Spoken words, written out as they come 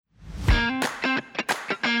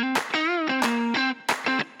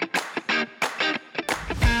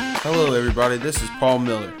Hello, everybody. This is Paul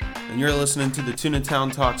Miller, and you're listening to the Tuna Town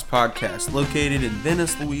Talks podcast, located in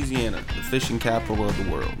Venice, Louisiana, the fishing capital of the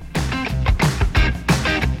world.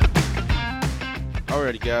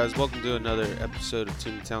 Alrighty, guys, welcome to another episode of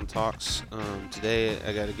Tuna Town Talks. Today,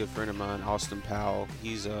 I got a good friend of mine, Austin Powell.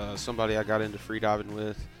 He's somebody I got into freediving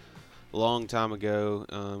with a long time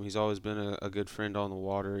ago. He's always been a good friend on the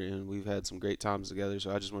water, and we've had some great times together,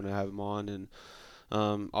 so I just wanted to have him on and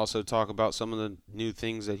also talk about some of the new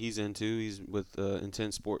things that he's into. He's with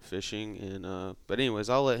intense sport fishing, and but anyways,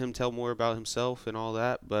 I'll let him tell more about himself and all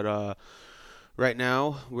that. But right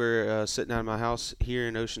now, we're sitting at my house here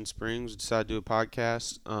in Ocean Springs. We decided to do a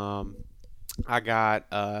podcast. I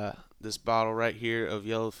got this bottle right here of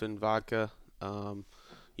Yellowfin vodka.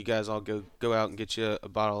 You guys all go out and get you a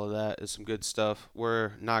bottle of that. It's some good stuff.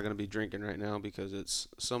 We're not going to be drinking right now because it's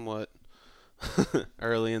somewhat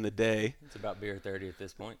early in the day. It's about beer 30 at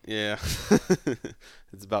this point. Yeah.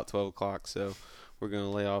 It's about 12 o'clock, so we're going to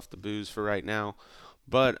lay off the booze for right now.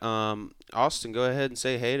 But Austin, go ahead and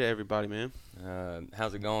say hey to everybody, man.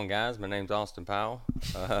 How's it going, guys? My name's Austin Powell.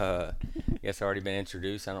 I guess I've already been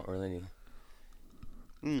introduced. I don't really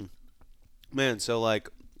need... Man, so like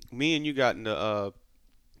me and you got into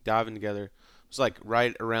diving together. It was like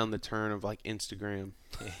right around the turn of like Instagram.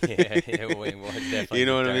 yeah, it was definitely. You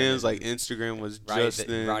know what I mean? It was like Instagram was just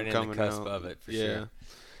then right in coming the cusp out. of it, for yeah. sure.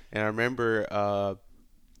 And I remember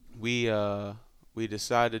we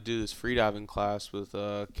decided to do this freediving class with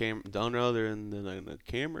none other than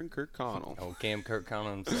Cameron Kirkconnell. Oh, Cam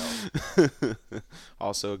Kirkconnell himself.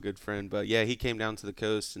 Also a good friend. But yeah, he came down to the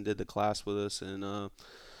coast and did the class with us, and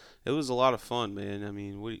it was a lot of fun, man. I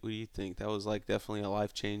mean, what do you think? That was like definitely a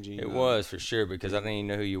life-changing. It was, for sure, because I didn't even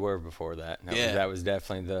know who you were before that. That was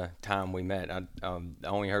definitely the time we met. I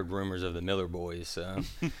only heard rumors of the Miller boys, so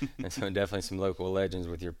and so definitely some local legends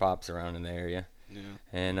with your pops around in the area. Yeah.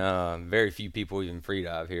 And very few people even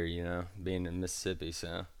freedive here, you know, being in Mississippi,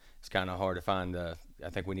 so it's kind of hard to find. I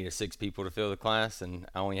think we needed 6 people to fill the class, and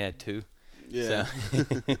I only had 2. Yeah. So. I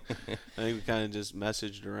think we kind of just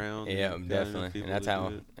messaged around. Yeah, definitely. And that's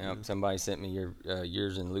how somebody sent me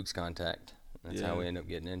yours and Luke's contact. That's how we ended up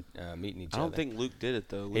getting in, meeting each other. I don't think Luke did it,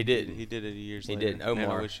 though. He didn't. He did it years later. He didn't. Omar.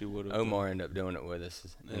 Man, I wish he would have. Omar ended up doing it with us.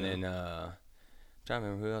 Yeah. And then, I'm trying to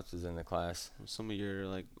remember who else was in the class. Some of your,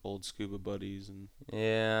 like, old scuba buddies. And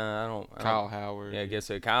yeah, I don't. Kyle Howard. Yeah, I guess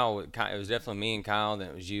so. Kyle, it was definitely me and Kyle. Then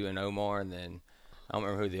it was you and Omar. And then I don't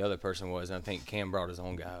remember who the other person was. And I think Cam brought his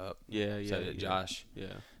own guy up. Yeah. So did Josh.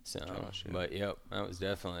 Yeah. So, Josh, yeah. But yep, that was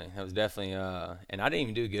definitely, and I didn't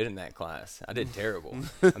even do good in that class. I did terrible.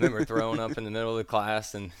 I remember throwing up in the middle of the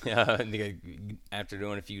class, and after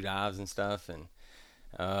doing a few dives and stuff, and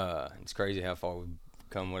it's crazy how far we've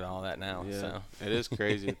come with all that now. Yeah, so. It is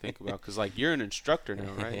crazy to think about, because like you're an instructor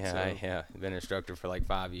now, right? Yeah, I've been an instructor for like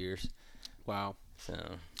 5 years. Wow. So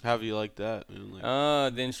how have you liked that?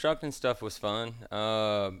 The instructing stuff was fun.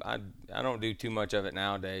 I don't do too much of it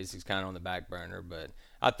nowadays. It's kind of on the back burner, but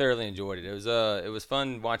I thoroughly enjoyed it. It was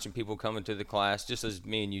fun watching people come into the class, just as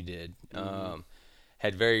me and you did.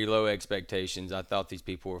 Had very low expectations. I thought these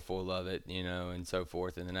people were full of it, you know, and so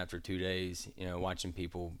forth. And then after 2 days, you know, watching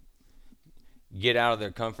people get out of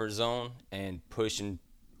their comfort zone and pushing,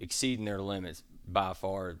 exceeding their limits by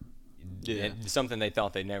far, something they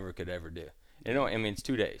thought they never could ever do. You know, I mean, it's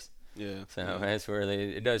 2 days. Yeah. So that's where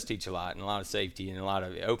it does teach a lot, and a lot of safety, and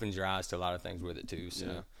it opens your eyes to a lot of things with it too. So.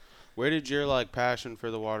 Yeah. Where did your like passion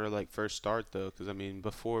for the water like first start though? Because I mean,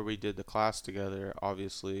 before we did the class together,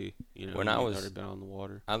 obviously, you know, I was already been on the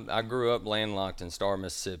water. I grew up landlocked in Star,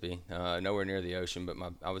 Mississippi, nowhere near the ocean, but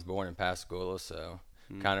I was born in Pascagoula, so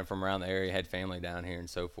kind of from around the area, had family down here and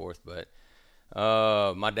so forth. But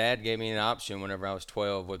my dad gave me an option whenever I was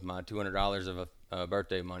 12 with my $200 of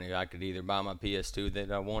birthday money. I could either buy my PS2 that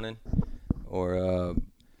I wanted, or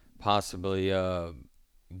possibly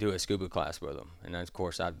do a scuba class with him. And of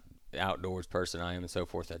course, outdoors person I am and so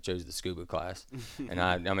forth, I chose the scuba class. And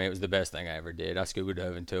I mean, it was the best thing I ever did. I scuba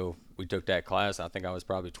dove until we took that class. I think I was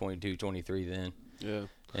probably 22, 23 then. Yeah.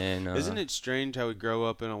 And isn't it strange how we grow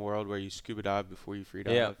up in a world where you scuba dive before you free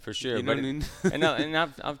dive? Yeah, for sure. You know what I mean? and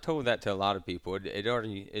I've told that to a lot of people.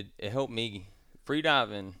 It helped me. Free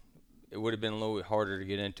diving, it would have been a little bit harder to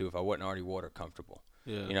get into if I wasn't already water comfortable.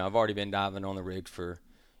 Yeah. You know, I've already been diving on the rigs for,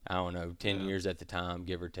 I don't know, 10 years at the time,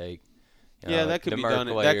 give or take. Yeah, that could the be Merc done.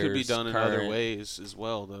 That could be layers, done in other current. ways as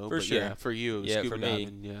well, though. For But sure. yeah, for you, it was Yeah, scuba for me.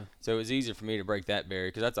 diving. Yeah. So it was easier for me to break that barrier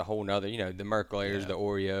because that's a whole nother, the Merc layers, Yeah. the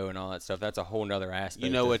Oreo, and all that stuff. That's a whole nother aspect.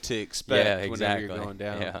 You know what to expect Yeah, whenever exactly. you're going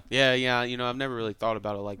down. Yeah. Yeah. I've never really thought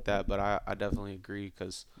about it like that, but I definitely agree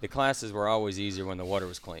because The classes were always easier when the water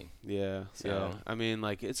was clean. yeah. So- I mean,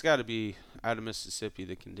 like it's got to be out of Mississippi.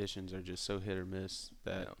 The conditions are just so hit or miss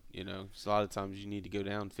that a lot of times you need to go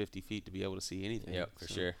down 50 feet to be able to see anything. Yep, for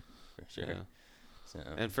So, sure. For sure. Yeah. So,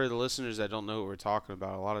 And for the listeners that don't know what we're talking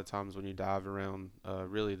about, a lot of times when you dive around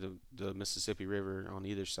really the Mississippi River on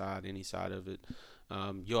either side, any side of it,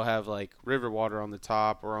 you'll have like river water on the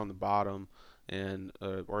top or on the bottom, and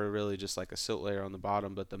or really just like a silt layer on the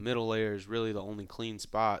bottom. But the middle layer is really the only clean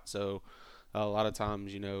spot. So a lot of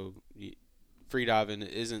times, free diving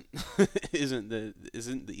isn't isn't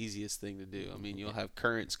the easiest thing to do. I mean, you'll have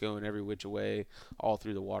currents going every which way all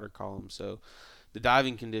through the water column. So the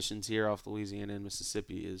diving conditions here off Louisiana and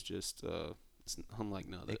Mississippi is just it's unlike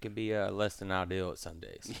no other. it can be less than ideal at some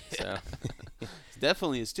days. So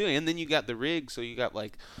Definitely is too. And then you got the rig, so you got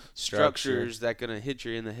like structures that gonna hit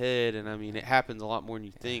you in the head, and I mean it happens a lot more than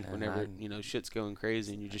you think. and Whenever shit's going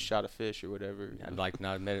crazy and you just shot a fish or whatever. I'd like to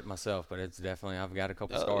not admit it myself, but it's definitely I've got a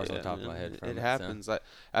couple scars on top of my head from it. It happens.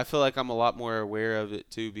 I feel like I'm a lot more aware of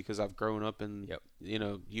it too because I've grown up in. Yep.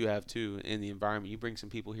 You have too in the environment. You bring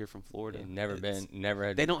some people here from Florida. So, never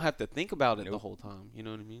had. They don't have to think about it the Nope. whole time. You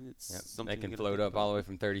know what I mean? It's Yep. something They you can gotta float think up about. all the way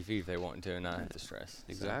from 30 feet if they want to and not have to stress.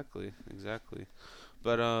 So, Exactly.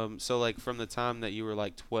 But so like from the time that you were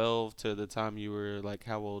like 12 to the time you were like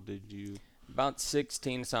how old did you? about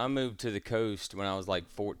 16, so I moved to the coast when I was like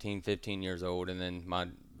 14, 15 years old, and then my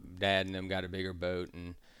dad and them got a bigger boat,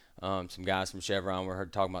 and some guys from Chevron were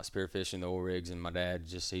talking about spearfishing the oil rigs, and my dad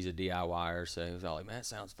he's a DIYer, so he was all like, man, that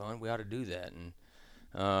sounds fun, we ought to do that, and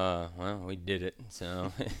well, we did it,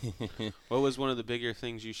 so. What was one of the bigger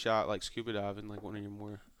things you shot like scuba diving, like one of your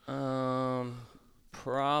more?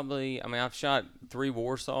 Probably, I mean, I've shot 3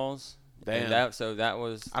 Warsaws. Damn. And that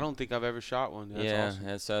was. I don't think I've ever shot one. That's yeah, awesome.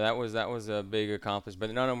 and so that was a big accomplishment.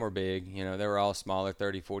 But none of them were big. They were all smaller,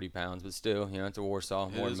 30, 40 pounds. But still, it's a Warsaw,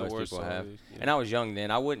 more It is than a most people Warsaw, have. yeah. And I was young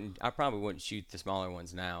then. I probably wouldn't shoot the smaller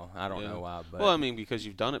ones now. I don't know why. But Well, I mean, because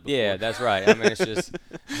you've done it before. yeah, that's right. I mean, it's just.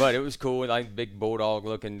 But it was cool, like big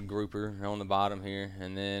bulldog-looking grouper on the bottom here,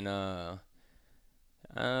 and then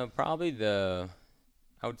probably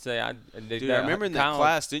I would say Dude, I remember in that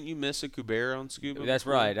class, didn't you miss a Cubera on scuba? That's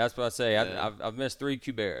before? right. That's what I say. Yeah. I've missed 3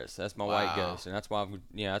 Cuberas. That's my white Wow. ghost, and that's why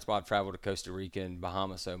I've traveled to Costa Rica and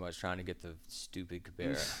Bahamas so much trying to get the stupid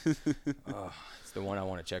Cubera. It's the one I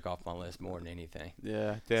want to check off my list more than anything.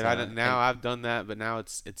 Yeah, dude. So, I've done that, but now it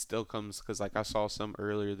still comes because like I saw some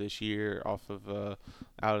earlier this year off of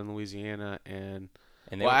out in Louisiana, and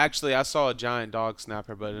And actually I saw a giant dog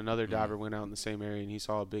snapper, but another diver went out in the same area and he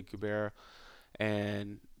saw a big Cubera,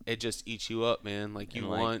 and it just eats you up, man. Like you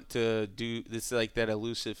want to do this, like that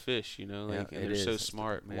elusive fish, and they're so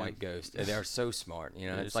smart, man. White ghost. They are so smart.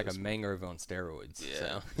 It's like a mangrove on steroids. Yeah,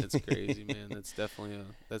 So. it's crazy, man. That's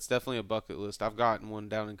definitely a bucket list. I've gotten one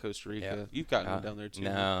down in Costa Rica. Yeah. You've gotten one down there too.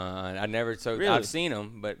 No, I never. So Really? I've seen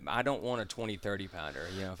them, but I don't want a 20, 30 pounder.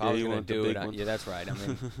 If I Yeah, was you going want to the do it, big one. yeah, that's right. I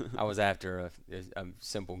mean, I was after a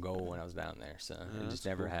simple goal when I was down there, so it that's just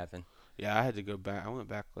never cool. happened. Yeah, I had to go back. I went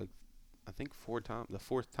back like I think 4 times. The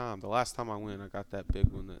 4th time, the last time I went, I got that big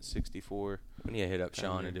one, that 64. We need to hit up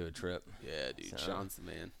Sean here. and do a trip. Yeah, dude, So, Sean's the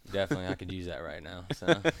man. Definitely, I could use that right now.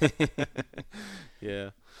 So.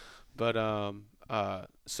 Yeah, but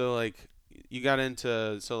so like you got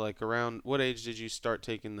into around what age did you start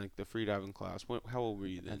taking like the freediving class? How old were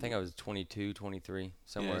you then? I think I was 22, 23,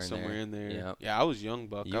 somewhere in there. Yep. Yeah, I was young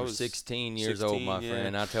buck. You I were was 16 years old, 16, my yeah.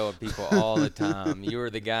 friend. I tell people all the time, you were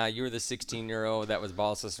the 16-year-old that was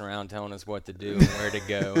bossing us around telling us what to do and where to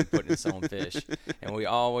go and putting us on fish. And we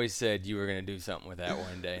always said you were going to do something with that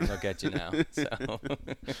one day. And look at you now. So.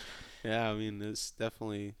 Yeah, I mean, it's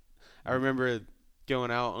definitely. I remember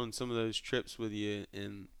going out on some of those trips with you,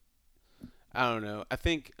 and I don't know. I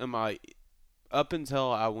think up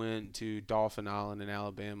until I went to Dolphin Island in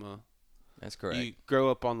Alabama. That's correct. You grow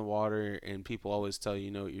up on the water, and people always tell you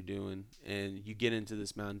know what you're doing, and you get into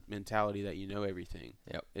this mentality that you know everything.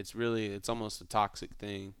 Yep. It's almost a toxic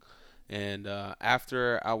thing. And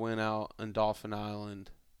after I went out on Dolphin Island,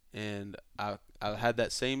 and I had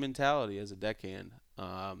that same mentality as a deckhand,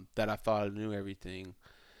 that I thought I knew everything.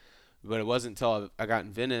 But it wasn't until I got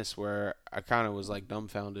in Venice where I kind of was like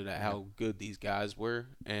dumbfounded at how good these guys were,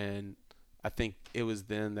 and I think it was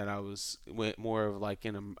then that I went more of like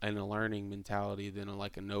in a learning mentality than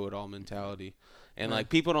a know-it-all mentality. And like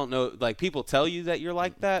people don't know, like people tell you that you're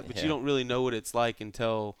like that, but you don't really know what it's like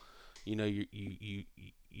until you know,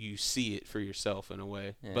 you see it for yourself in a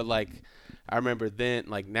way. Yeah. But like I remember then,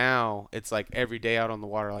 like now it's like every day out on the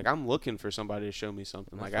water, like I'm looking for somebody to show me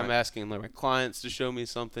something. That's Like I'm right. asking like my clients to show me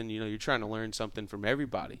something. You know, you're trying to learn something from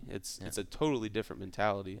everybody. It's a totally different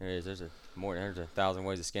mentality. There is. There's 1,000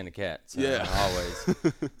 ways to skin a cat. So, Yeah.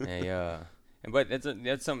 always. But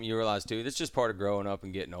that's something you realize too. That's just part of growing up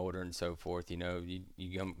and getting older and so forth. You know,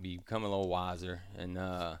 you become a little wiser,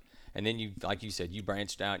 and then you, like you said, you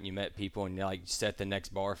branched out and you met people and like set the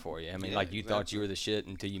next bar for you. I mean, Yeah, like you thought exactly. you were the shit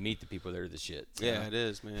until you meet the people that are the shit. So. Yeah, it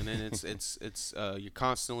is, man, and it's you're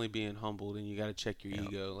constantly being humbled, and you got to check your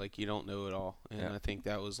ego. Like you don't know it all, and I think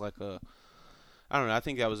that was like I don't know. I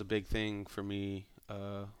think that was a big thing for me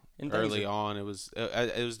early on. It was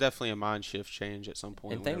definitely a mind shift change at some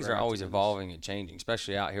point. And things whenever are I always did this. evolving and changing,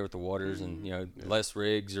 especially out here with the waters and less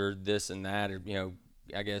rigs or this and that, or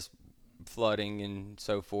I guess flooding and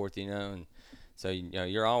so forth. And so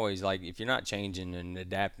you're always like, if you're not changing and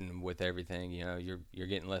adapting with everything, you're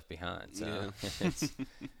getting left behind. So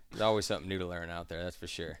there's always something new to learn out there, that's for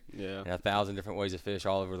sure. Yeah. And 1,000 different ways to fish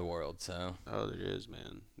all over the world. So. Oh, there is,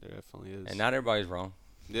 man. There definitely is. And not everybody's wrong.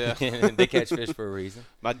 Yeah. They catch fish for a reason.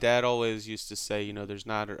 My dad always used to say, there's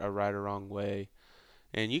not a right or wrong way.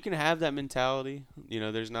 And you can have that mentality.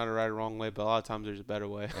 There's not a right or wrong way, but a lot of times there's a better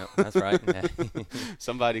way. Yep, that's right.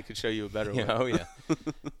 Somebody could show you a better way. Oh, yeah.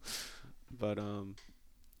 But,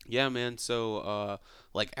 yeah, man. So,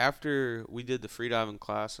 like, after we did the freediving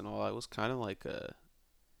class and all, I was kind of like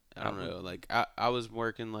I don't know. Like, I was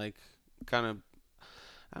working, like, kind of,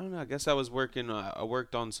 I don't know. I guess I was working. I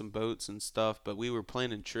worked on some boats and stuff, but we were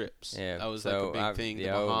planning trips. Yeah, that was like a big thing. The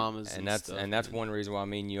Bahamas and that's stuff. And that's one reason why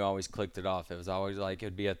you always clicked it off. It was always like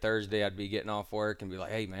it'd be a Thursday. I'd be getting off work and be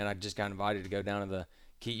like, "Hey, man, I just got invited to go down to the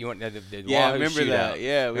Key. You want the Yeah, Wahoo I remember shootout. that.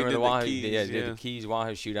 Yeah, we remember did the Wahoo. Keys. Did the Keys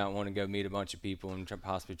Wahoo shootout. Want to go meet a bunch of people and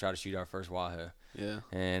possibly try to shoot our first Wahoo. Yeah.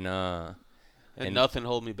 And nothing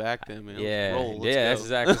hold me back then, man. Let's go. That's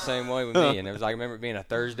exactly the same way with me. And it was like, I remember it being a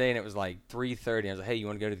Thursday, and it was like 3:30. I was like, "Hey, you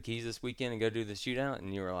want to go to the Keys this weekend and go do the shootout?"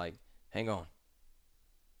 And you were like, "Hang on."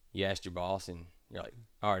 You asked your boss, and you're like,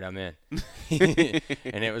 "All right, I'm in."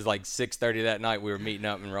 And it was like 6:30 that night. We were meeting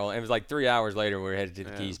up and rolling. It was like 3 hours later. We were headed to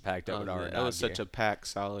the Keys, packed up with our. That was such a packed,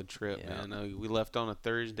 solid trip, man. We left on a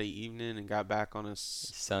Thursday evening and got back on a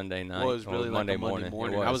Sunday night. Well, it was really like Monday a Monday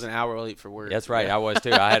morning. Was. I was an hour late for work. That's right. I was too.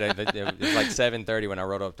 It was like 7:30 when I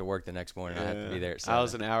rode up to work the next morning. I had to be there at 7. I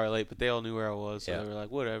was an hour late, but they all knew where I was, so they were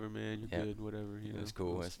like, "Whatever, man. You're good. Whatever." It was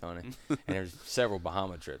cool. It was funny. And there was several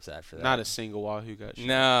Bahama trips after that. Not a single Wahoo got shot.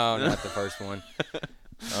 No, not the first one.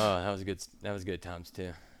 Oh, that was good times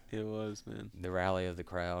too. It was, man. The rally of the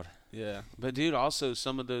crowd. Yeah, but dude, also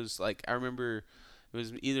some of those, like, I remember it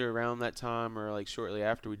was either around that time or like shortly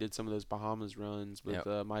after we did some of those Bahamas runs with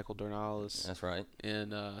Michael Dornales. That's right.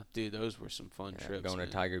 And dude, those were some fun trips. Going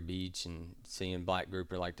to Tiger Beach and seeing black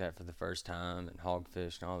grouper like that for the first time, and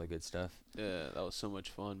hogfish and all the good stuff. Yeah, that was so much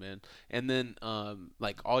fun, man. And then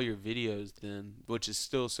like all your videos, then, which is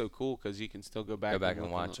still so cool because you can still go back and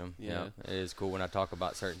watch them. Yeah, it is cool when I talk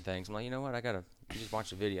about certain things. I'm like, you know what, I gotta just watch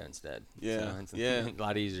the video instead. Yeah, so it's a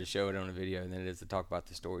lot easier to show it on a video than it is to talk about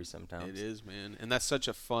the story sometimes. It is, man, and that's such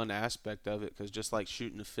a fun aspect of it because just like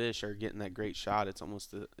shooting a fish or getting that great shot, it's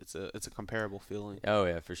almost it's a comparable feeling. Oh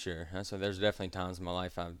yeah, for sure. So there's definitely times in my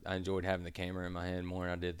life I enjoyed having the camera in my hand more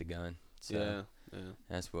than I did the gun. So yeah.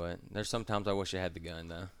 That's what. There's sometimes I wish I had the gun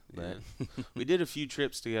though. But we did a few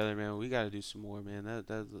trips together, man. We got to do some more, man.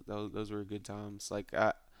 Those were good times. Like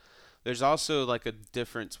there's also like a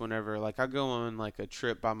difference whenever like I go on like a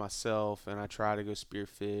trip by myself and I try to go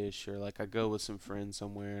spearfish, or like I go with some friends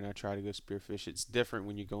somewhere and I try to go spearfish. It's different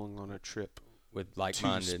when you're going on a trip with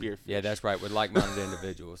like-minded. Spearfish. Yeah, that's right. With like-minded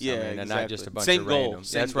individuals. Yeah, and exactly. not just a bunch Same of goal. randoms.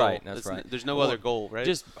 Same That's goal. right. That's right. There's no other goal, right?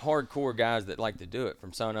 Just hardcore guys that like to do it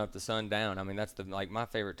from sun up to sundown. I mean, that's my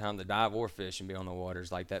favorite time to dive or fish and be on the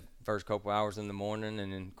waters, like that first couple hours in the morning,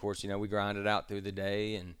 and then of course we grind it out through the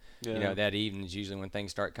day, and that evening is usually when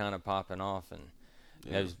things start kind of popping off, and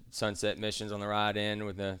those sunset missions on the ride in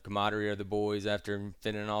with the camaraderie of the boys after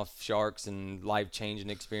fending off sharks and life-changing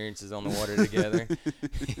experiences on the water together.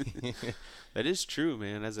 That is true,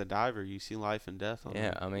 man. As a diver, you see life and death on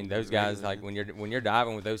I mean, those guys, like when you're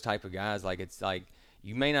diving with those type of guys, like it's like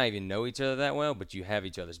you may not even know each other that well, but you have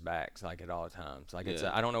each other's backs like at all times. Like it's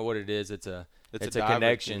I don't know what it is. It's a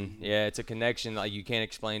connection. Yeah, it's a connection like you can't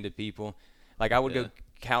explain to people. Like I would go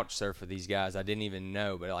couch surf with these guys I didn't even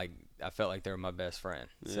know, but like I felt like they were my best friend.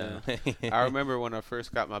 So. I remember when I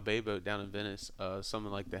first got my bay boat down in Venice, some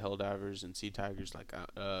of like the Hell Divers and Sea Tigers, like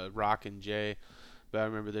Rock and Jay. But I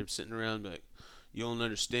remember they were sitting around like, "You don't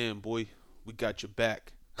understand, boy. We got your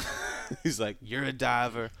back." He's like, you're a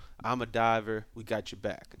diver, I'm a diver, we got your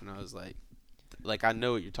back. And I was like I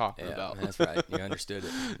know what you're talking about. That's right. You understood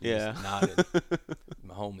it. You Yeah. just nodded.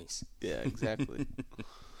 My homies. Yeah, exactly.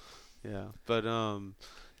 Yeah, but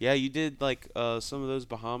yeah, you did like some of those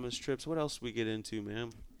Bahamas trips. What else we get into,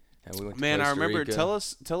 man? And we went to Man, I Costa remember. Rica.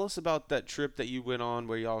 Tell us about that trip that you went on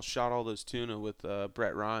where y'all shot all those tuna with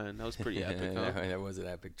Brett Ryan. That was pretty epic, huh? That was an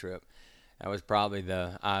epic trip. That was probably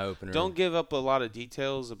the eye opener. Don't give up a lot of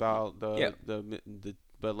details about the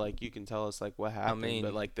but like you can tell us like what happened.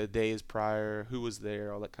 But like the days prior, who was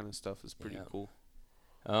there, all that kind of stuff is pretty cool.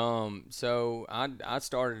 So I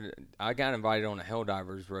got invited on a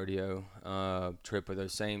Helldivers rodeo trip with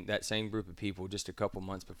that same group of people just a couple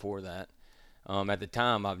months before that. At the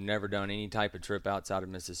time, I've never done any type of trip outside of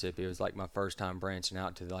Mississippi. It was like my first time branching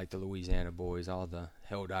out to like the Louisiana boys, all the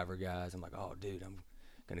Helldiver guys. I'm like, oh, dude, I'm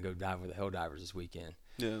gonna go dive with the Helldivers this weekend.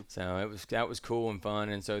 Yeah. So that was cool and fun.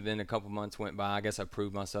 And so then a couple months went by. I guess I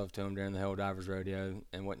proved myself to them during the Helldivers rodeo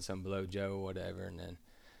and wasn't some below Joe or whatever. And then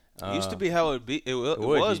it used to be how it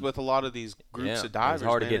was with a lot of these groups of divers. It's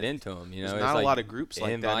hard man. to get into them. You know, there's not like a lot of groups like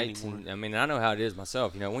that invites anymore. I mean, I know how it is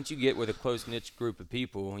myself. You know, once you get with a close knit group of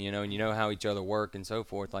people, you know, and you know how each other work and so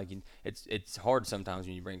forth, like it's hard sometimes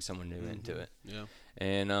when you bring someone new into it. Yeah.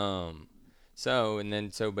 And so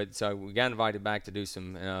we got invited back to do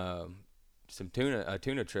some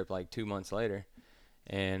tuna trip like 2 months later,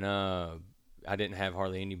 and I didn't have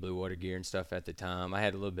hardly any blue water gear and stuff at the time. I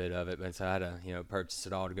had a little bit of it, but so I had to purchase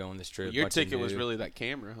it all to go on this trip. Your ticket was really that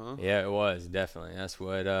camera, huh? Yeah, it was definitely. That's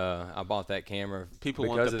what I bought that camera. People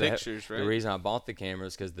want the pictures, right? The reason I bought the camera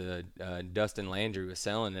is because the Dustin Landry was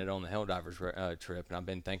selling it on the Helldivers trip, and I've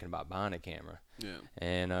been thinking about buying a camera. Yeah.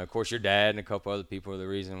 And of course, your dad and a couple other people are the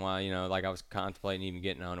reason why like I was contemplating even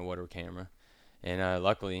getting on a water camera. And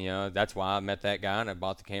luckily, that's why I met that guy and I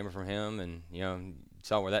bought the camera from him, and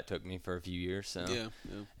saw where that took me for a few years. So yeah.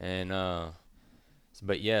 And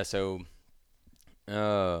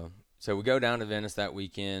so we go down to Venice that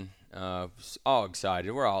weekend. All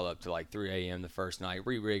excited. We're all up to like 3 a.m. the first night,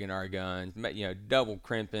 re-rigging our guns, double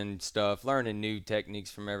crimping stuff, learning new techniques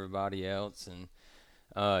from everybody else, and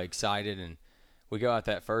excited. And we go out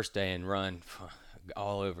that first day and run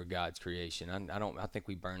all over God's creation. I think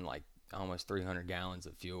we burned like almost 300 gallons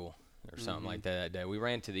of fuel or something like that day. We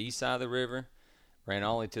ran to the east side of the river, ran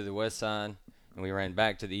all the way to the west side, and we ran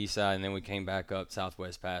back to the east side, and then we came back up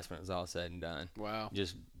Southwest Pass when it was all said and done. Wow.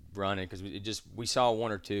 Just running because we saw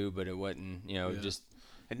one or two, but it wasn't, just.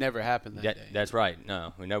 It never happened that day. That's right.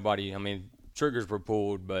 No, nobody. I mean, triggers were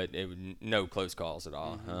pulled, but it was no close calls at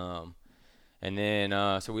all. And then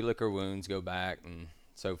so we lick our wounds, go back, and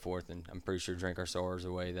so forth, and I'm pretty sure drink our sorrows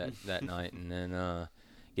away that night, and then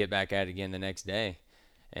get back at it again the next day.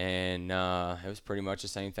 And it was pretty much the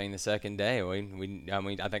same thing the second day.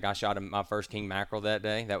 I think I shot my first king mackerel that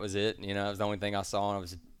day. That was it. It was the only thing I saw, and I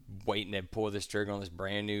was waiting to pull this trigger on this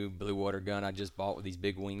brand new blue water gun I just bought with these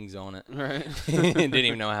big wings on it. Right. Didn't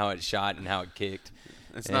even know how it shot and how it kicked.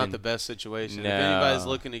 It's not the best situation. No. If anybody's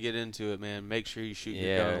looking to get into it, man, make sure you shoot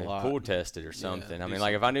your gun a lot. Pool test it or something. Yeah, I mean,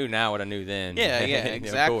 like if I knew now what I knew then. Yeah,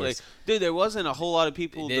 exactly. Dude, there wasn't a whole lot of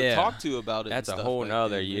people to talk to about it. That's and a stuff whole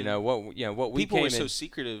nother. then, What we people came were so in,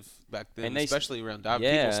 secretive back then, and they, especially around diving.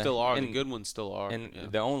 Yeah, people still are. and, the good ones still are. And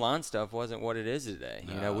the online stuff wasn't what it is today.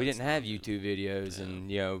 We didn't have YouTube videos and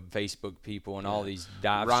Facebook people and all these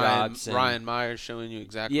dive shots. And Ryan Myers showing you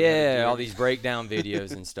exactly. How to do all it. these breakdown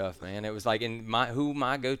videos and stuff, man. It was like, and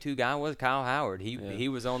my go-to guy was Kyle Howard. He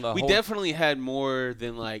was on the. We definitely had more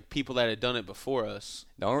than like people that had done it before us.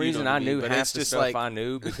 The only reason I knew half the stuff like, I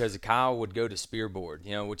knew because Kyle would go to Spearboard,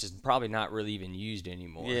 which is probably not really even used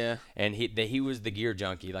anymore. Yeah. And he was the gear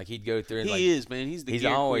junkie. Like he'd go through. And he is, man. He's the he's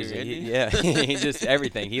gear always queer, isn't he? yeah. He's just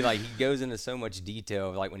everything. He goes into so much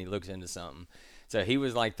detail like when he looks into something. So he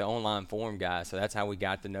was like the online forum guy. So that's how we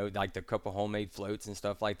got to know like the couple homemade floats and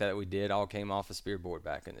stuff like that we did all came off of Spearboard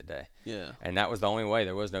back in the day. Yeah. And that was the only way.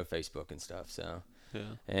 There was no Facebook and stuff. So. Yeah.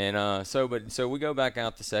 And so we go back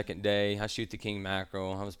out the second day. I shoot the king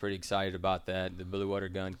mackerel. I was pretty excited about that. The blue water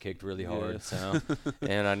gun kicked really hard. So,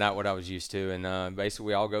 and not what I was used to. And basically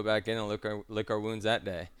we all go back in and lick our wounds that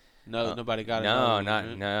day. No, nobody got it.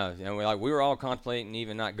 No. And we were all contemplating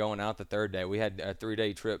even not going out the third day. We had a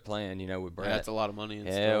 3-day trip planned, with Brett. Yeah, that's a lot of money and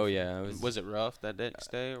Hell stuff. yeah. Was it rough that next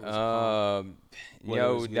day? Or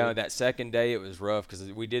was it no, that second day it was rough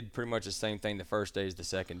because we did pretty much the same thing the first day as the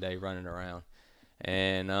second day running around.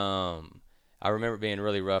 And I remember it being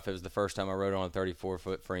really rough. It was the first time I rode on a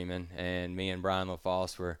 34-foot Freeman, and me and Brian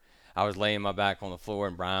LaFosse I was laying my back on the floor,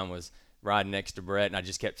 and Brian was riding next to Brett, and I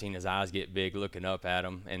just kept seeing his eyes get big looking up at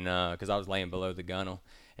him, and because I was laying below the gunnel.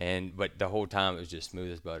 But the whole time it was just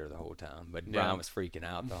smooth as butter the whole time. But Yeah. Brian was freaking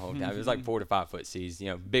out the whole time. It was like 4 to 5 foot seas,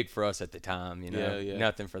 big for us at the time, Yeah.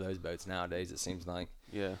 Nothing for those boats nowadays, it seems like.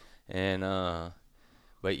 Yeah. And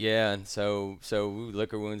but yeah, and so we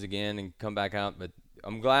liquor wounds again and come back out. But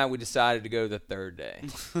I'm glad we decided to go the third day.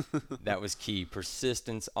 That was key.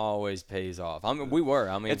 Persistence always pays off. I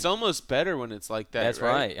mean, It's almost better when it's like that. that's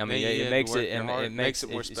right. I mean, You it had makes to work it your heart. it makes it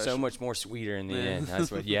more it special. so much more sweeter in the Yeah. end. That's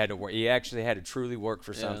what you had to work. You actually had to truly work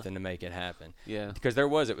for Yeah. something to make it happen. Yeah. Because it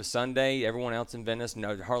was Sunday. Everyone else in Venice,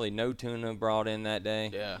 hardly no tuna brought in that day.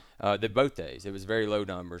 Yeah. Both days it was very low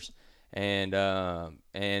numbers, and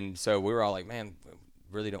so we were all like, man,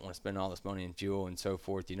 really don't want to spend all this money in fuel and so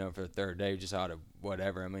forth, for the third day, just out of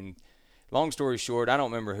whatever. I mean, long story short, I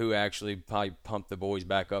don't remember who actually probably pumped the boys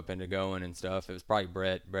back up into going and stuff. It was probably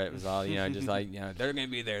Brett. Brett was all, just like, they're going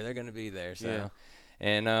to be there. They're going to be there. So, Yeah.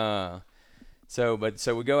 and so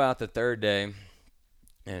we go out the third day,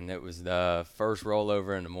 and it was the first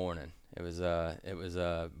rollover in the morning. It was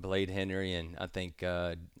Blade Henry, and I think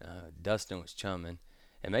Dustin was chumming.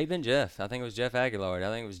 It may have been Jeff. I think it was Jeff Aguilar. I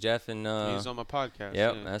think it was Jeff and He was on my podcast.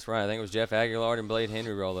 Yep, yeah. that's right. I think it was Jeff Aguilar and Blade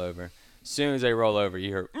Henry roll over. As soon as they roll over, you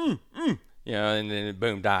hear and then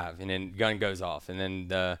boom, dive, and then gun goes off, and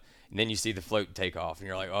then you see the float take off, and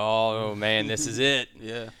you're like, oh man, this is it.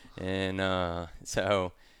 Yeah. And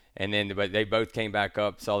but they both came back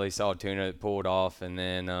up, they saw tuna that pulled off, and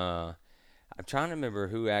then I'm trying to remember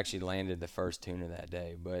who actually landed the first tuna that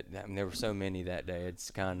day, but there were so many that day.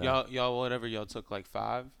 It's kind of y'all took like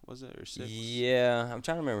 5, was it, or 6? Yeah, I'm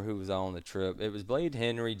trying to remember who was on the trip. It was Blade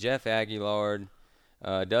Henry, Jeff Aguilar,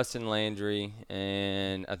 Dustin Landry,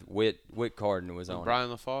 and Whit Carden was on.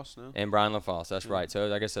 Brian LaFosse, no? And Brian LaFosse, that's right.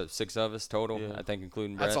 So I guess that's 6 of us total, Yeah. I think,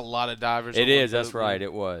 including Brett. That's a lot of divers. It on one is, that's boat, right, man.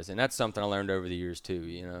 it was. And that's something I learned over the years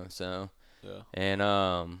too, so. Yeah.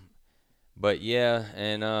 And but yeah,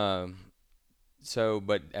 and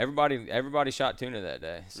but everybody shot tuna that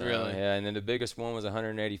day. So, Really? Yeah, and then the biggest one was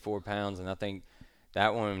 184 pounds, and I think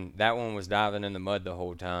that one was diving in the mud the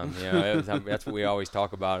whole time. That's what we always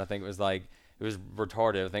talk about. I think it was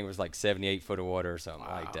retarded. I think it was like 78 foot of water or something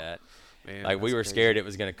like that. Man, Like we that's were crazy. scared it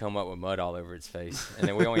was going to come up with mud all over its face, and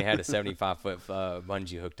then we only had a 75 foot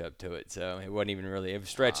bungee hooked up to it, so it wasn't even really. It was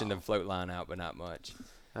stretching the float line out, but not much.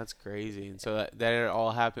 That's crazy. And so that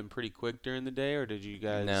all happened pretty quick during the day, or did you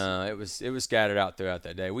guys? No, it was scattered out throughout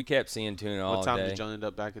that day. We kept seeing tuna all What time day. did y'all end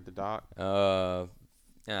up back at the dock?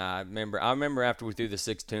 I remember after we threw the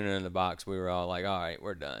 6 tuna in the box, we were all like, all right,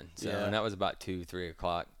 we're done. So Yeah. and that was about 2-3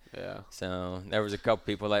 o'clock. Yeah. So there was a couple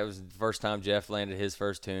people. That was the first time Jeff landed his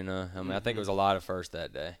first tuna. I mean, I think it was a lot of first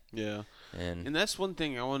that day. Yeah. And And that's one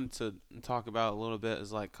thing I wanted to talk about a little bit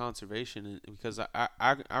is like conservation, because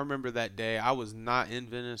I remember that day I was not in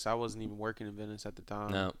Venice. I wasn't even working in Venice at the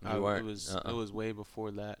time. No, you weren't. It was way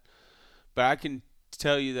before that. But I can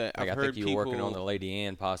tell you that like, I've I heard think you were people. working on the Lady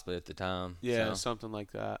Ann possibly at the time. Yeah, so. something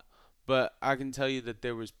like that. But I can tell you that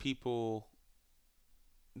there was people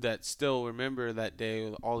that still remember that day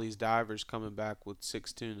with all these divers coming back with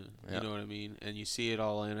 6 tuna. Yeah. You know what I mean? And you see it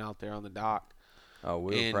all out there on the dock. Oh,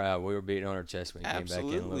 we were And proud. We were beating on our chest when we came back in a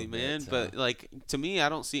Absolutely, little man. bit, so. But like to me, I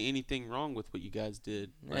don't see anything wrong with what you guys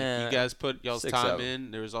did. Like Yeah, you guys put y'all's 6 time of 'em.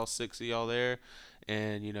 in. There was all 6 of y'all there,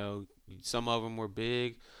 and some of them were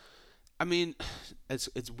big. I mean, it's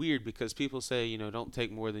weird because people say don't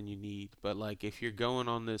take more than you need, but like if you're going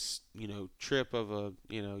on this trip of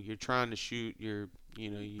you're trying to shoot your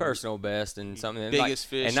personal best and something biggest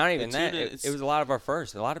fish, and not even the that. tuna, It was a lot of our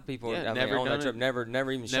first. A lot of people Yeah, I mean, never on that done trip it.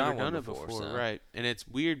 never even shot never one done it before. before, So. right? And it's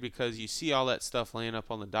weird because you see all that stuff laying up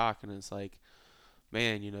on the dock, and it's like,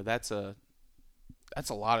 man, that's a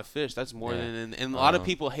lot of fish. That's more Yeah. than, and a lot of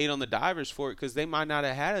people hate on the divers for it because they might not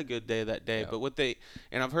have had a good day that day. Yeah.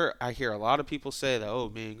 But I hear a lot of people say that, oh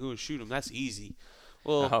man, go and shoot them. That's easy.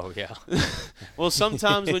 Well, Oh yeah. well,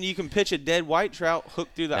 sometimes when you can pitch a dead white trout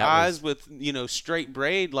hooked through the That eyes with straight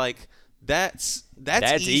braid, like that's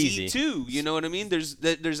easy easy. too. You know what I mean?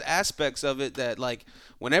 There's aspects of it that like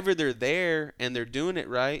whenever they're there and they're doing it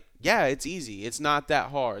right, yeah, it's easy. It's not that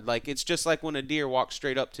hard. Like it's just like when a deer walks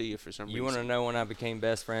straight up to you for some You reason. want to know when I became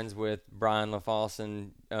best friends with Brian LaFosse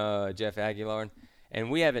and Jeff Aguilar? And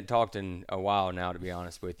we haven't talked in a while now, to be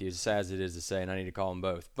honest with you, as sad as it is to say, and I need to call them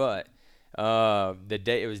both. But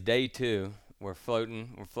it was day 2. We're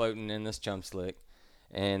floating in this chum slick,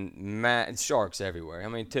 and sharks everywhere. I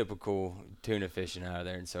mean, typical tuna fishing out of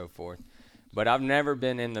there and so forth. But I've never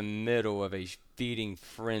been in the middle of a feeding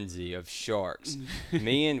frenzy of sharks.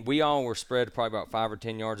 We all were spread probably about 5 or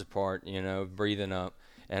 10 yards apart, breathing up.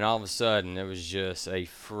 And all of a sudden, it was just a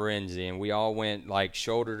frenzy, and we all went like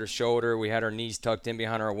shoulder to shoulder. We had our knees tucked in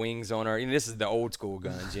behind our wings on our. And this is the old school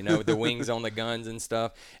guns, with the wings on the guns and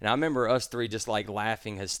stuff. And I remember us three just like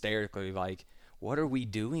laughing hysterically, like, what are we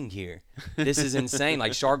doing here? This is insane.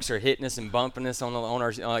 Like sharks are hitting us and bumping us on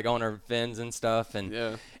our fins and stuff.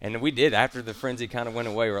 And we did after the frenzy kind of went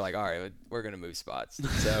away. We're like, all right, we're gonna move spots.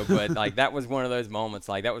 So, but like that was one of those moments.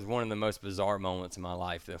 Like that was one of the most bizarre moments in my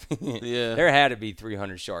life. Yeah. There had to be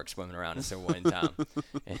 300 sharks swimming around us at one time.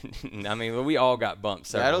 And I mean, we all got bumped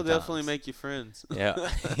several That'll times. definitely make you friends. Yeah.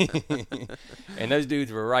 And those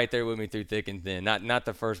dudes were right there with me through thick and thin. Not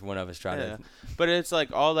the first one of us tried to. But it's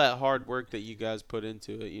like all that hard work that you guys put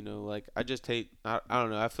into it, like I just hate I don't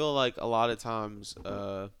know, I feel like a lot of times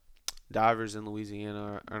divers in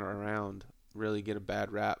Louisiana and around really get a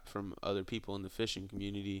bad rap from other people in the fishing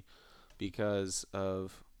community because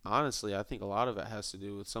of, honestly, I think a lot of it has to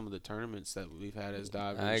do with some of the tournaments that we've had as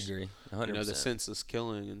divers. I agree 100%. The senseless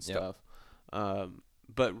killing and stuff.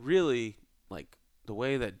 But really, like, the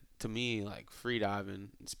way that, to me, like, free diving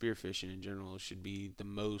and spearfishing in general should be the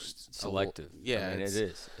most selective. Yeah, I mean, it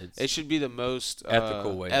is. It should be the most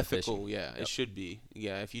ethical way of fishing. fishing. Yeah, it should be.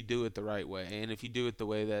 Yeah, if you do it the right way, and if you do it the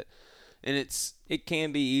way that, and it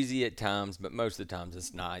can be easy at times, but most of the times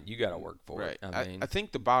it's not. You got to work for right. it. I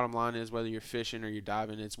think the bottom line is whether you're fishing or you're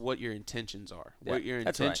diving, it's what your intentions are. Yeah, what your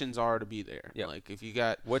intentions are to be there. Yep. Like if you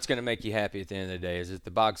got what's going to make you happy at the end of the day? Is it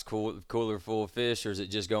the box cooler full of fish, or is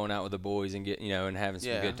it just going out with the boys and and having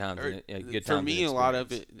some good times? For me, a lot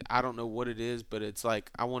of it, I don't know what it is, but it's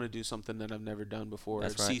like I want to do something that I've never done before,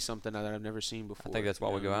 That's or right. see something that I've never seen before. I think that's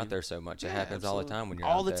why we go out there so much. It happens all the time when you're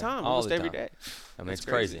all out the there. time, all almost the every time. day. I mean, That's it's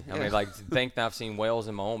crazy. crazy. I mean, like, think I've seen whales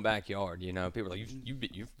in my own backyard. People are like,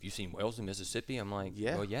 you've seen whales in Mississippi? I'm like,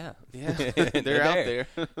 yeah. Well, yeah. They're out there.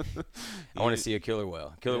 I want to see a killer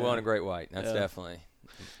whale. Whale and a great white. That's definitely.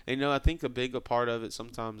 And, I think a part of it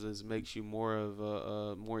sometimes is makes you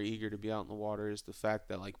more eager to be out in the water is the fact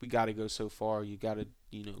that, like, we got to go so far. You got to,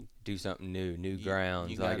 do something new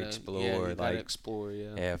grounds, explore. Yeah, you gotta explore,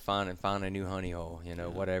 Yeah, find a new honey hole,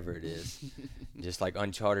 whatever it is. Just like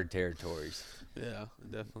uncharted territories. Yeah,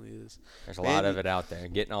 it definitely is. There's a lot of it out there,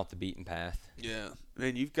 getting off the beaten path. Yeah,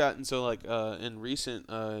 and you've gotten in recent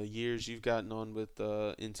years, you've gotten on with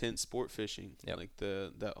intense sport fishing, like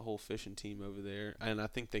that whole fishing team over there, and I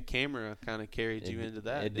think the camera kind of carried you into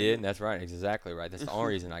that. It did. That's right. Exactly right. That's the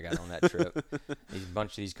only reason I got on that trip. A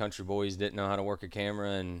bunch of these country boys didn't know how to work a camera,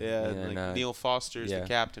 and Neil Foster's the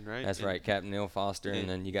captain, right? That's right, Captain Neil Foster, and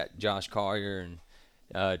then you got Josh Collier and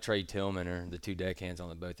Trey Tillman are the two deckhands on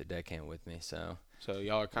the boat that deckhand with me. So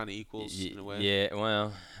y'all are kind of equals in a way. Yeah,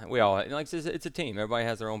 well, we all it's a team. Everybody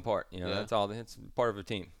has their own part. That's all. It's part of a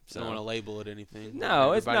team. So you don't want to label it anything.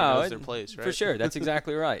 No, Everybody knows their place, right? For sure. That's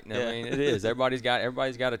exactly right. I mean, it is. Everybody's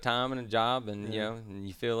got a time and a job, and and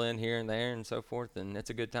you fill in here and there and so forth, and it's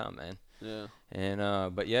a good time, man. Yeah. And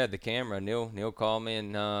but the camera. Neil called me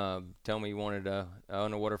and told me he wanted an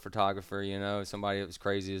underwater photographer. Somebody that was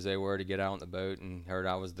crazy as they were to get out on the boat, and heard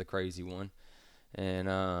I was the crazy one,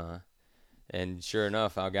 and sure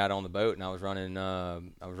enough, I got on the boat and I was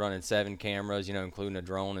running 7 cameras, including a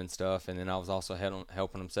drone and stuff, and then I was also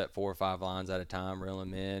helping them set 4 or 5 lines at a time,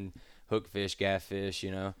 reeling them in, hook fish, gaff fish.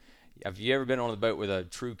 Have you ever been on the boat with a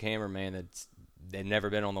true cameraman they've never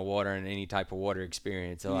been on the water in any type of water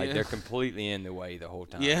experience? So they're completely in the way the whole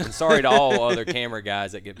time. Yeah. And sorry to all other camera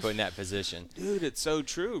guys that get put in that position. Dude, it's so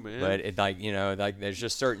true, man. But it there's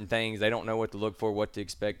just certain things they don't know what to look for, what to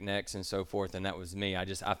expect next, and so forth. And that was me. I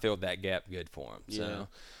filled that gap good for them. Yeah. So.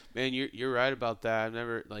 Man, you're right about that. I've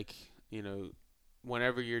never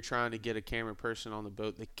whenever you're trying to get a camera person on the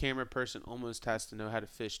boat, the camera person almost has to know how to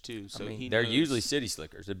fish too. So they're usually city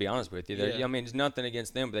slickers, to be honest with you. Yeah. I mean, it's nothing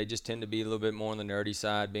against them, but they just tend to be a little bit more on the nerdy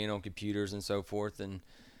side, being on computers and so forth, and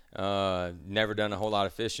never done a whole lot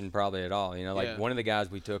of fishing probably at all. One of the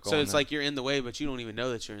guys we took on. So it's like you're in the way, but you don't even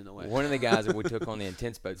know that you're in the way. One of the guys that we took on the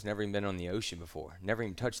intense boat's never even been on the ocean before, never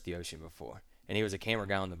even touched the ocean before, and he was a camera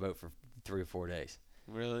guy on the boat for 3 or 4 days.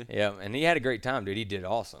 Really? Yeah, and he had a great time, dude. He did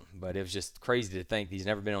awesome, but it was just crazy to think he's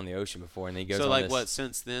never been on the ocean before, and then he goes. So on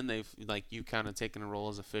since then they've you kind of taken a role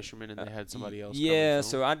as a fisherman, and they had somebody else. Yeah,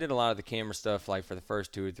 so I did a lot of the camera stuff for the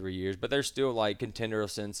first 2 or 3 years, but they're still Contender will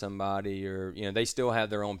send somebody, or they still have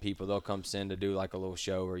their own people. They'll come send to do a little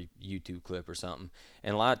show or YouTube clip or something.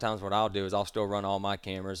 And a lot of times what I'll do is I'll still run all my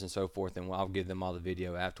cameras and so forth, and I'll give them all the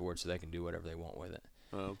video afterwards so they can do whatever they want with it.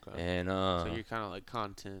 Oh, okay. And so you're kind of like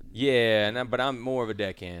content. Yeah, but I'm more of a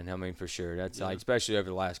deckhand. I mean, for sure. That's Yeah. like, especially over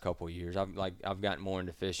the last couple of years. I've gotten more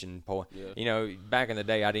into fishing. Yeah. You know, back in the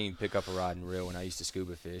day, I didn't even pick up a rod and reel when I used to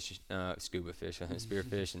spearfish,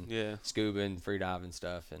 and Yeah. scuba and free diving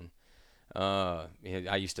stuff. And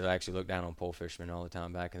I used to actually look down on pole fishermen all the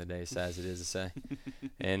time back in the day, as sad as it is to say.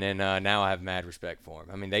 And then now I have mad respect for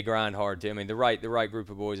them. I mean, they grind hard too. I mean, the right group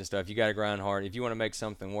of boys and stuff. You got to grind hard if you want to make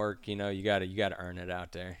something work. You know, you got to earn it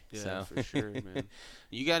out there. Yeah, so. for sure, man.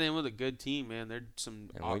 You got in with a good team, man. There's some.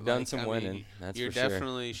 And we've done some winning. That's you're for sure.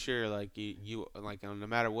 definitely sure. Like you like no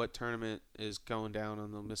matter what tournament is going down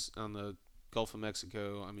on the Gulf of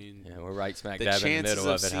Mexico. I mean, yeah, we're right smack the dab in the middle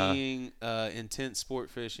of it, huh? seeing intense sport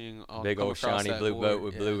fishing, Big old shiny blue boat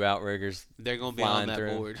with blue outriggers. They're gonna be on that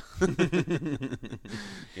through. board.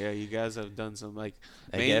 Yeah, you guys have done some They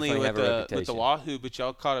mainly with the reputation. wahoo, but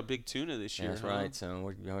y'all caught a big tuna this year. That's huh? right. So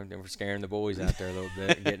we're scaring the boys out there a little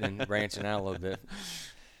bit, branching out a little bit.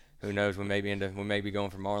 Who knows? We may be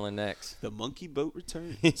going for marlin next. The monkey boat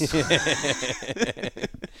returns.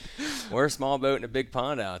 We're a small boat in a big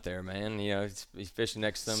pond out there, man. You know, he's fishing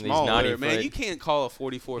next to some Small of these 90 water, man. foot. You can't call a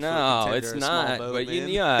 44 foot No, contender it's a small not. boat, But man.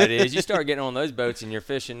 you know how it is. You start getting on those boats and you're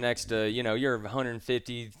fishing next to, you know, you're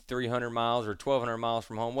 150, 300 miles or 1,200 miles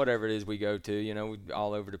from home, whatever it is we go to. You know, we're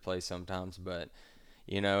all over the place sometimes. But,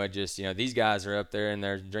 you know, it just, you know, these guys are up there and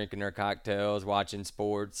they're drinking their cocktails, watching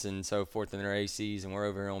sports and so forth in their ACs, and we're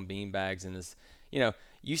over here on bean bags and this, you know.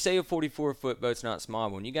 You say a 44-foot boat's not small,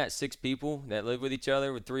 but when you got 6 people that live with each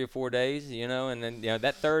other with 3 or 4 days, you know, and then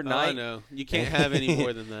that third night, I know you can't have any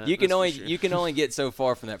more than that. you can that's only get so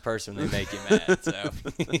far from that person when they make you mad. So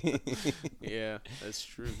yeah, that's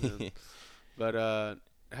true, man. But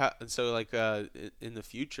in the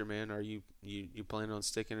future, man, are you planning on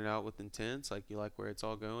sticking it out with Intense? Like you like where it's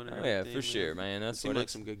all going? And Oh yeah, everything, for sure, man. That's seem like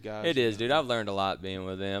some good guys. It is, dude. I've learned a lot being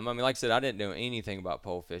with them. I mean, like I said, I didn't know anything about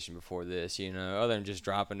pole fishing before this, you know, other than just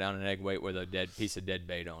dropping down an egg weight with a dead piece of dead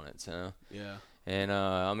bait on it. So yeah. And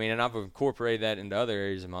I mean, and I've incorporated that into other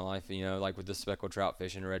areas of my life, you know, like with the speckled trout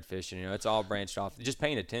fishing, red fishing, you know, it's all branched off. Just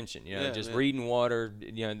paying attention, you know, Yeah, just man. reading water,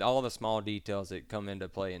 you know, all the small details that come into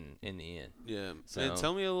play in the end. Yeah, So- and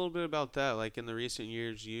tell me a little bit about that. Like in the recent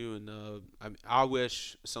years, you and I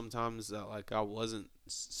wish sometimes that like I wasn't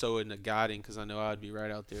so into guiding because I know I'd be right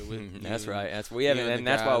out there with you. That's and- right. We haven't, and the and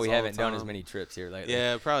that's why guys we all the haven't done as time. many trips here lately.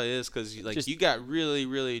 Yeah, it probably is because like Just- you got really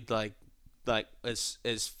like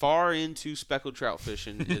as far into speckled trout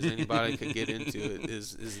fishing as anybody could get into it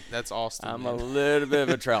is that's Austin. I'm man. a little bit of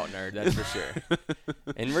a trout nerd, that's for sure.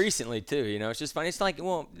 And recently too, you know, it's just funny. It's like,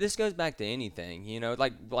 well, this goes back to anything, you know,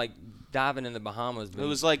 like diving in the Bahamas. It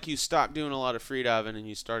was like you stopped doing a lot of free diving and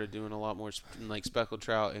you started doing a lot more like speckled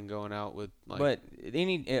trout and going out with like. But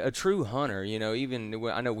a true hunter, you know, even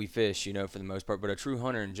I know we fish, you know, for the most part, but a true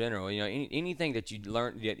hunter in general, you know, anything that you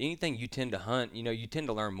learn, anything you tend to hunt, you know, you tend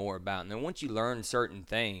to learn more about. And then once you learn certain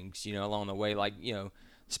things, you know, along the way, like, you know,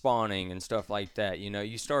 spawning and stuff like that, you know,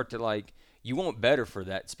 you start to like, you want better for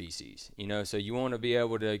that species, you know, so you want to be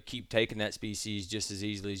able to keep taking that species just as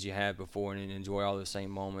easily as you have before and enjoy all the same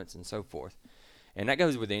moments and so forth. And that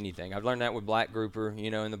goes with anything. I've learned that with black grouper, you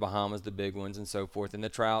know, in the Bahamas, the big ones and so forth. And the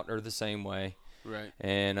trout are the same way. Right.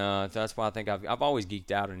 And so that's why I think I've always geeked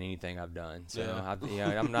out on anything I've done. So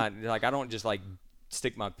Yeah. I'm not like, I don't just like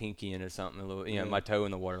stick my pinky into something a little, you know, my toe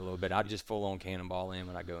in the water a little bit. I just full on cannonball in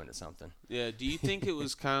when I go into something. Yeah. Do you think it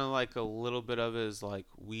was kind of like a little bit of it is like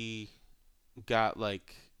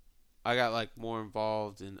I got like more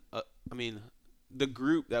involved in, I mean, the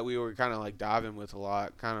group that we were kind of like diving with a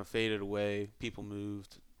lot kind of faded away. People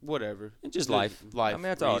moved, whatever. It's just Good life. life. I mean,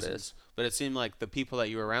 that's all it reasons. is. But it seemed like the people that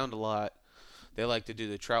you were around a lot, they like to do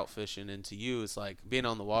the trout fishing, and to you, it's like being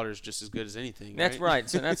on the water is just as good as anything. That's right.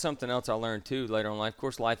 So that's something else I learned too later on in life. Of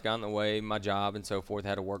course, life got in the way, my job and so forth,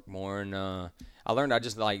 had to work more, and I learned I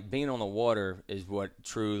just like being on the water is what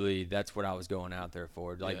truly, that's what I was going out there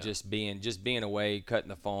for. Like Yeah. just being away, cutting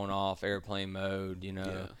the phone off, airplane mode, you know,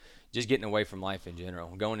 Yeah. just getting away from life in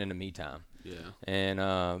general, going into me time. Yeah. And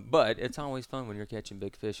but it's always fun when you're catching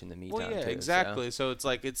big fish in the meantime. Well, yeah, too, exactly. So it's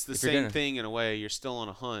like it's the If you're same gonna- thing in a way. You're still on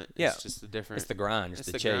a hunt. Yeah. It's just a different. It's the grind, it's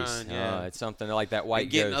the the chase. grind, yeah. It's something like that white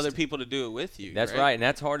and getting ghost. other people to do it with you. That's right, and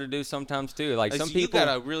that's hard to do sometimes too. Like some so people, you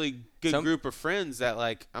got a really good some- group of friends that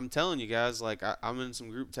like I'm telling you guys, like I'm in some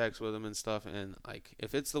group texts with them and stuff, and like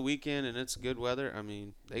if it's the weekend and it's good weather, I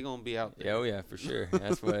mean they gonna be out there. yeah, oh yeah, for sure.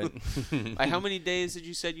 That's what. Like how many days did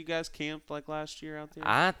you said you guys camped like last year out there?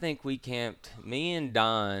 I think we camped. Me and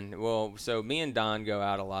Don. Well, so me and Don go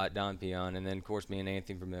out a lot. Don Peon, and then of course me and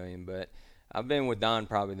Anthony Vermillion. But I've been with Don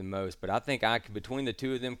probably the most, but I think I could, between the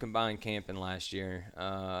two of them combined camping last year,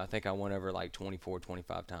 I think I went over like 24,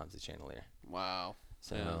 25 times the Chandelier. Wow.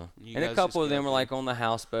 So, yeah. and a couple of them were like on the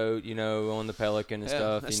houseboat, on the Pelican and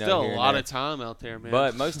stuff. That's here still a and lot there. of time out there, man.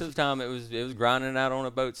 But most of the time it was grinding out on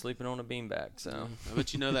a boat, sleeping on a beanbag. So I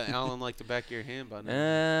bet you know that Allen like the back of your hand by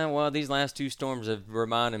now. well, these last two storms have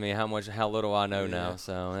reminded me how little I know now.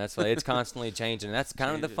 So that's why it's constantly changing. And that's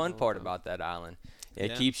kind of the fun part about that island.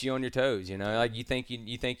 It keeps you on your toes, Like you think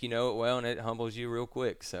you know it well, and it humbles you real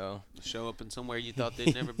quick. So show up in somewhere you thought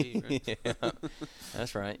they'd never be. Right? Yeah,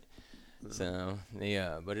 that's right. So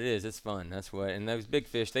yeah, but it's fun. That's what. And those big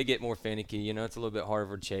fish, they get more finicky. It's a little bit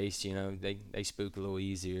harder to chase. They spook a little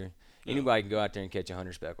easier. Yeah. Anybody can go out there and catch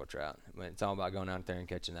 100 speckled trout, but it's all about going out there and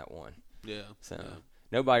catching that one. Yeah. So. Yeah.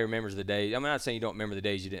 Nobody remembers the days. I'm not saying you don't remember the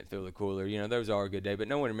days you didn't fill the cooler. Those are a good day, but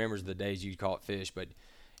no one remembers the days you caught fish. But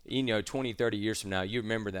 20, 30 years from now, you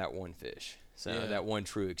remember that one fish. So that one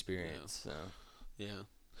true experience. Yeah. So. Yeah,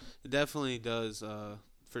 it definitely does.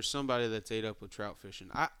 For somebody that's ate up with trout fishing,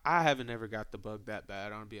 I haven't ever got the bug that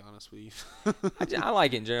bad. I'll be honest with you. I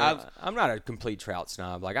like it in general. I'm not a complete trout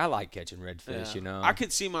snob. Like I like catching redfish. I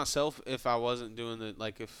could see myself if I wasn't doing the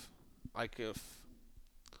if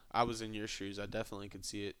I was in your shoes, I definitely could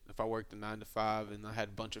see it. If I worked a 9 to 5 and I had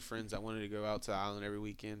a bunch of friends that wanted to go out to the island every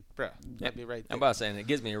weekend, bruh, that'd be right there. I'm about saying it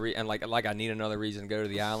gives me and like I need another reason to go to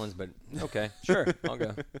the islands, but okay, sure, I'll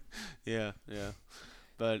go. Yeah,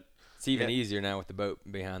 but it's even easier now with the boat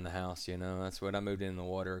behind the house. That's what I moved in the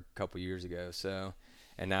water a couple years ago. So,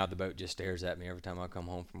 and now the boat just stares at me every time I come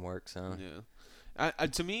home from work. So yeah,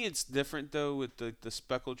 to me it's different though with the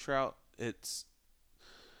speckled trout. It's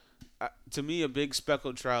to me, a big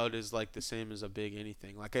speckled trout is like the same as a big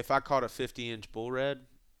anything. Like if I caught a 50-inch bull red,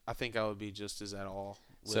 I think I would be just as at all.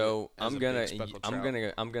 So I'm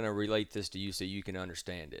gonna relate this to you so you can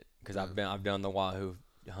understand it because I've done the wahoo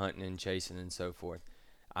hunting and chasing and so forth.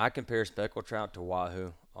 I compare speckled trout to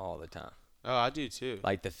wahoo all the time. Oh, I do too.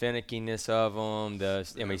 Like the finickiness of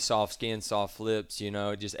them, soft skin, soft lips,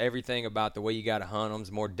 just everything about the way you got to hunt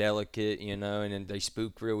them's more delicate, and then they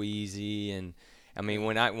spook real easy and. I mean,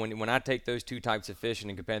 when I take those two types of fish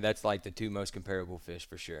and compare, that's like the two most comparable fish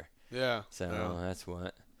for sure. Yeah. So that's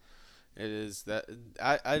what it is. That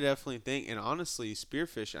I definitely think, and honestly,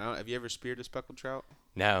 spearfishing. Have you ever speared a speckled trout?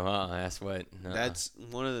 No, that's what. That's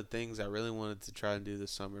one of the things I really wanted to try and do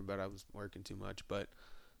this summer, but I was working too much. But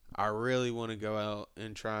I really want to go out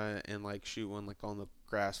and try and shoot one on the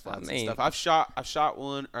grass flats and stuff. I've shot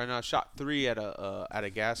one, or no, I shot 3 at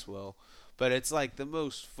a gas well. But it's like the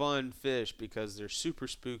most fun fish because they're super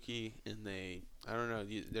spooky and I don't know,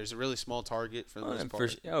 there's a really small target for the most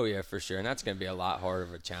part. For sure. And that's going to be a lot harder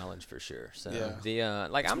of a challenge for sure. So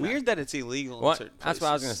it's weird that it's illegal in certain places. That's what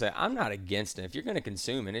I was going to say. I'm not against it. If you're going to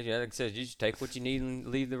consume it, like I said, you just take what you need and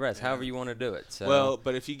leave the rest, however you want to do it. So. Well,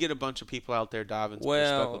 but if you get a bunch of people out there diving to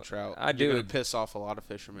speckled trout, you're going to piss off a lot of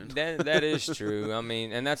fishermen. That is true. I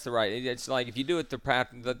mean, and that's it's like if you do it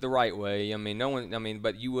the right way,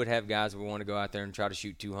 but you would have guys who want to go out there and try to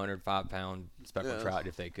shoot 205-pound speckled trout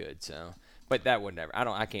if they could. So. But that would never.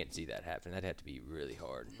 I can't see that happening. That'd have to be really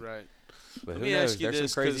hard. Right. But Let me ask you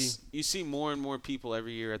this, because you see more and more people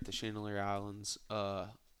every year at the Chandelier Islands.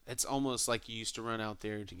 It's almost like you used to run out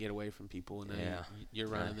there to get away from people, and then you're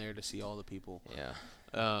running there to see all the people.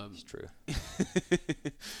 Yeah. It's true.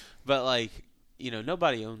 But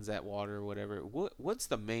nobody owns that water or whatever. What's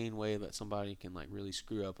the main way that somebody can really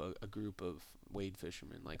screw up a group of wade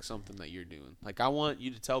fishermen? Something that you're doing. I want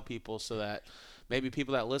you to tell people so that maybe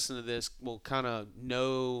people that listen to this will kind of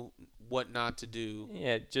know what not to do.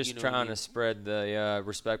 Yeah, just trying to spread the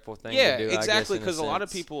respectful thing to do. Yeah, exactly, because a lot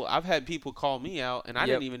of people, I've had people call me out, and I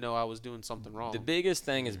didn't even know I was doing something wrong. The biggest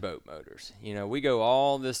thing is boat motors. We go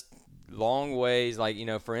all this long ways.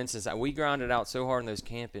 For instance, we grinded out so hard on those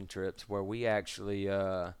camping trips where we actually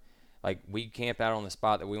we camp out on the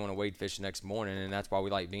spot that we want to wade fish the next morning, and that's why we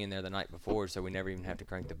like being there the night before, so we never even have to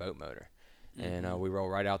crank the boat motor. Mm-hmm. And we roll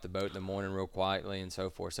right out the boat in the morning real quietly and so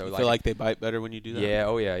forth. So you feel like they bite better when you do that?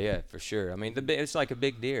 Yeah, yeah, for sure. I mean, it's like a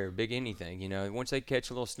big deer, big anything. Once they catch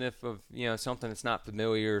a little sniff of something that's not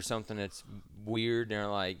familiar or something that's weird, they're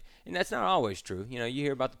like, and that's not always true. You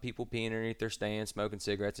hear about the people peeing underneath their stand, smoking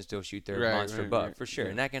cigarettes, and still shoot their monster buck for sure,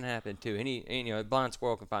 and that can happen too. A blind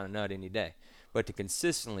squirrel can find a nut any day, but to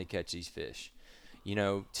consistently catch these fish,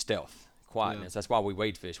 stealth. Quietness. That's why we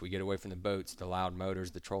wade fish. We get away from the boats, the loud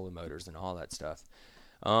motors, the trolling motors, and all that stuff.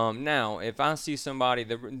 Now, if I see somebody,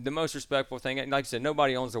 the most respectful thing, like I said,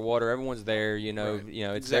 nobody owns the water. Everyone's there.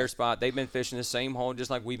 It's their spot. They've been fishing the same hole just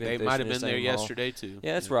like we've been. They might have been there yesterday too.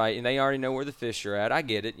 Yeah, that's right. And they already know where the fish are at. I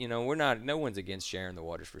get it. No one's against sharing the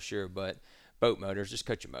waters for sure, but boat motors, just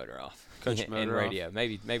cut your motor off. Cut your motor and off. radio.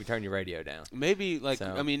 Maybe turn your radio down. Maybe like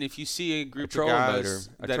So, I mean, if you see a group of trolling guys motor-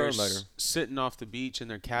 a that are trolling motor. sitting off the beach and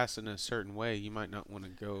they're casting a certain way, you might not want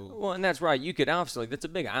to go. Well, and that's right. You could obviously, that's a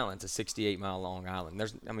big island. It's a 68-mile long island.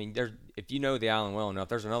 There's if you know the island well enough,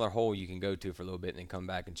 there's another hole you can go to for a little bit and then come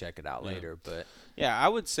back and check it out later. But Yeah, I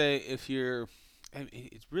would say if you're, I mean,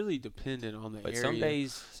 it's really dependent on the area. some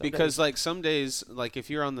days, Because like some days, like if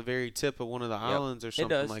you're on the very tip of one of the islands or something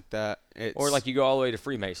does. like that, it's, or like you go all the way to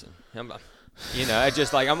Freemason. It's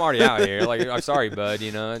just like I'm already out here. Like, I'm sorry, bud.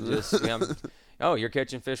 Oh, you're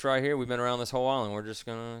catching fish right here. We've been around this whole island. We're just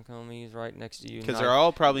gonna come ease right next to you. because they're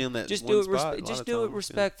all probably on that just one do it. spot a lot Just of do it times,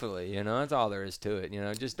 respectfully. That's all there is to it.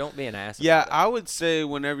 Just don't be an asshole. Yeah, I would say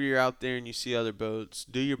whenever you're out there and you see other boats,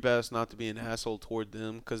 do your best not to be an asshole toward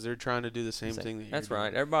them because they're trying to do the same thing that you're That's doing.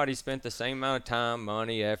 right. Everybody spent the same amount of time,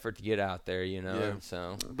 money, effort to get out there. Yeah.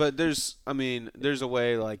 So But there's a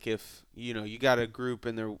way, like if you got a group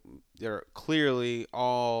and they're clearly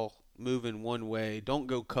all moving one way, don't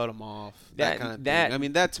go cut them off. That kind of thing. I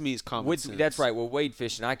mean, that to me is common sense. That's right. Well, wade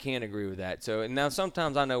fishing, I can't agree with that. So and now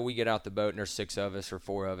sometimes I know we get out the boat and there's 6 of us or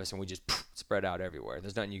 4 of us and we just spread out everywhere.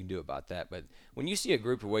 There's nothing you can do about that. But when you see a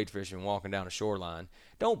group of wade fishing walking down a shoreline,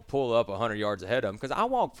 don't pull up 100 yards ahead of them because I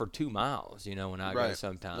walk for 2 miles. When I go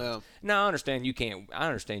sometimes. Yeah. Now I understand you can't. I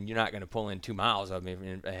understand you're not going to pull in 2 miles of me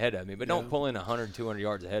ahead of me, but don't pull in 100, 200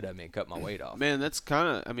 yards ahead of me and cut my weight off. Man, that's kind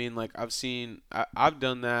of. I mean, like I've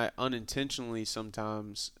done that unintentionally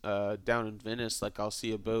sometimes down in Venice. Like I'll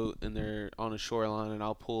see a boat and they're on a shoreline and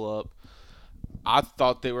I'll pull up. I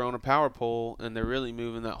thought they were on a power pole and they're really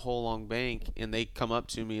moving that whole long bank and they come up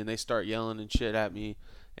to me and they start yelling and shit at me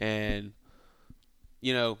and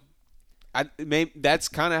that's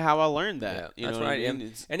kind of how I learned that. Yeah, that's right. I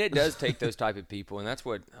mean? And it does take those type of people, and that's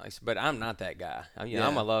what. But I'm not that guy.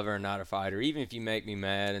 I'm a lover and not a fighter. Even if you make me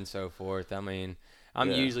mad and so forth, I mean, I'm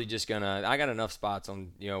usually just gonna. I got enough spots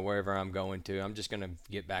on wherever I'm going to. I'm just gonna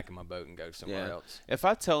get back in my boat and go somewhere else. If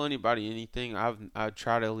I tell anybody anything, I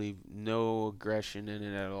try to leave no aggression in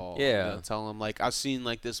it at all. Yeah. Tell them like I've seen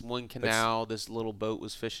like this one canal, this little boat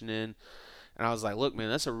was fishing in. And I was like, look, man,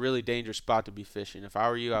 that's a really dangerous spot to be fishing. If I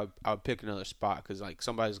were you, I would pick another spot because, like,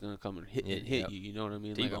 somebody's going to come and hit you. You know what I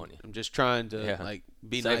mean? T-bone like, you. I'm just trying to, like,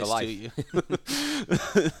 be Save nice to you.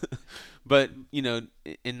 But,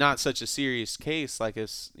 in not such a serious case, like,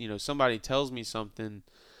 if, somebody tells me something,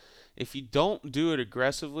 if you don't do it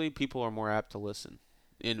aggressively, people are more apt to listen.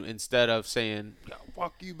 Instead of saying,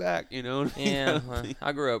 fuck you back, Yeah, well,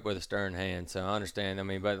 I grew up with a stern hand, so I understand. I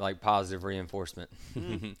mean, but like positive reinforcement.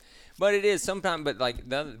 But it is sometimes,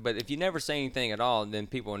 but if you never say anything at all, then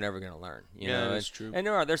people are never going to learn. That's true. And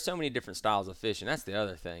there's so many different styles of fishing. That's the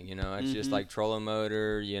other thing. It's just like trolling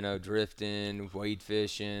motor, drifting, wade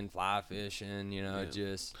fishing, fly fishing.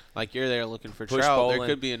 Just like you're there looking for push trout. poling. There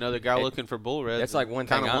could be another guy looking for bull reds. That's like one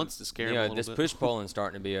thing. Kind of wants to scare him a little this bit. push poling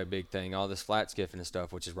starting to be a big thing. All this flat skiffing and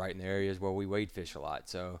stuff, which is right in the areas where we wade fish a lot.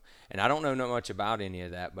 So, and I don't know much about any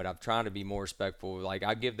of that, but I'm trying to be more respectful. Like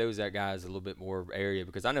I give those guys a little bit more area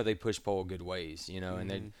because I know they push pole a good ways.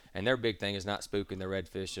 And their big thing is not spooking the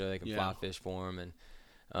redfish so they can fly fish for them. And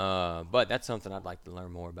but that's something I'd like to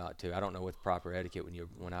learn more about too. I don't know what's proper etiquette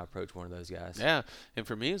when I approach one of those guys. Yeah, and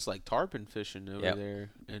for me it's like tarpon fishing over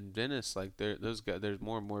there in Venice. Like those guys, there's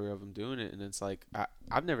more and more of them doing it, and it's like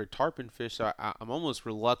I've never tarpon fished, so I'm almost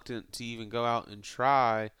reluctant to even go out and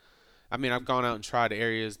try. I mean, I've gone out and tried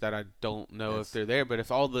areas that I don't know if they're there, but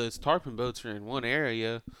if all those tarpon boats are in one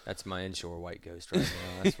area... That's my inshore white ghost right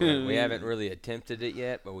now. That's we haven't really attempted it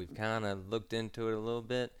yet, but we've kind of looked into it a little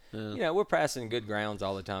bit. Yeah. We're passing good grounds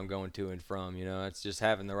all the time going to and from. It's just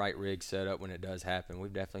having the right rig set up when it does happen.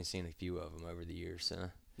 We've definitely seen a few of them over the years. So.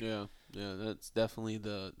 Yeah, that's definitely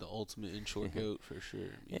the ultimate inshore goat for sure.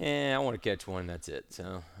 Yeah, I want to catch one. That's it.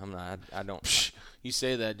 So I don't. You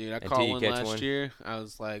say that, dude. I caught one last year. I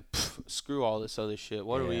was like, screw all this other shit.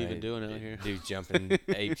 What are we even doing out here? Dude jumping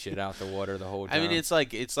ape shit out the water the whole time. I mean, it's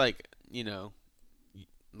like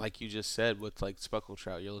like you just said with like speckled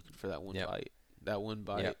trout, you're looking for that one bite. That one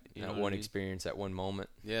bite. Yep. That one experience, that one moment.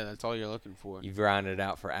 Yeah, that's all you're looking for. You grind it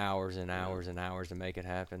out for hours and hours and hours to make it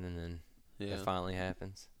happen, and then it finally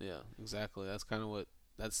happens. Yeah, exactly. That's kind of what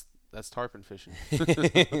that's tarpon fishing.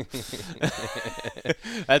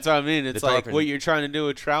 That's what I mean. It's like what you're trying to do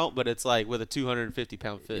with trout, but it's like with a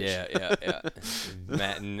 250-pound fish. Yeah.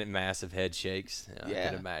 Massive head shakes. I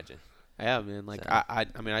can imagine. Yeah, man. Like I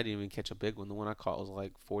mean, I didn't even catch a big one. The one I caught was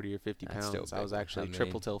like 40 or 50 pounds. I was actually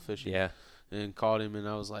triple tail fishing. Yeah. And caught him, and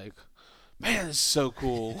I was like, man, this is so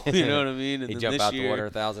cool. You know what I mean? And He then jump this out year, the water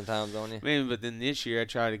 1,000 times on you. man, but then this year I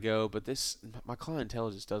try to go, but my clientele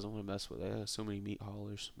just doesn't want to mess with it. I have so many meat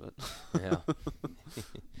haulers, but Yeah.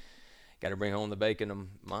 Got to bring home the bacon to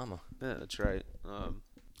mama. yeah, that's right.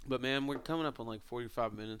 But man, we're coming up on like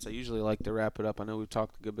 45 minutes. I usually like to wrap it up. I know we've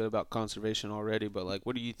talked a good bit about conservation already, but like,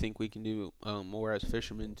 what do you think we can do more as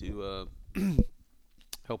fishermen to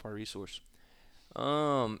help our resource?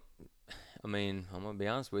 I mean, I'm gonna be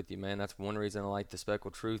honest with you, man. That's one reason I like the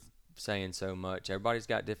Speckled Truth saying so much. Everybody's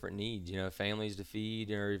got different needs, you know, families to feed,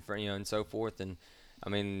 or and so forth. And I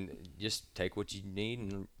mean, just take what you need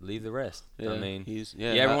and leave the rest. Yeah, I mean,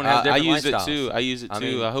 I everyone has different use lifestyles. it too. I use it I too.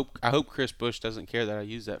 mean- I hope Chris Bush doesn't care that I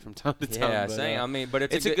use that from time to time. Yeah, but, same. I mean, but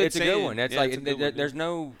it's a good saying. one. It's Yeah, like it's a good one, there's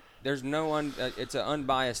no it's an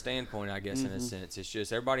unbiased standpoint, I guess, in a sense. It's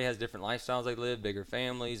just everybody has different lifestyles they live, bigger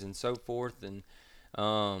families and so forth, and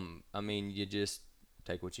I mean, you just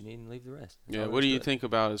take what you need and leave the rest. That's Yeah, all what do there you is to it. think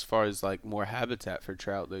about as far as like more habitat for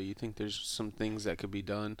trout though? You think there's some things that could be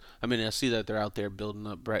done? I mean, I see that they're out there building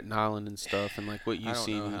up Breton Island and stuff, and like what I you've don't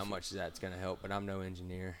seen. know how much that's going to help, but I'm no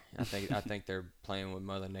engineer. I think they're playing with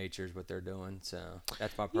Mother Nature's what they're doing. So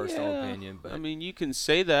that's my personal opinion. But I mean, you can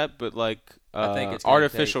say that, but like I think it's gonna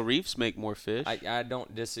artificial reefs make more fish. I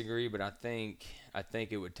don't disagree, but I think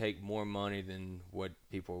it would take more money than what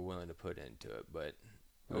people are willing to put into it. But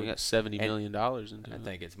we got $70 million into I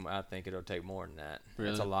it. think it'll take more than that.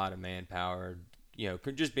 Really? It's a lot of manpower. You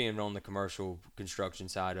know, just being on the commercial construction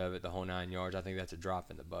side of it, the whole 9 yards. I think that's a drop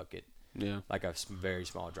in the bucket, Yeah. like a very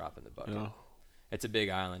small drop in the bucket. Yeah. It's a big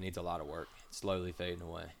island, needs a lot of work. It's slowly fading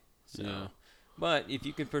away. So, Yeah. but if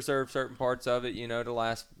you can preserve certain parts of it, you know, to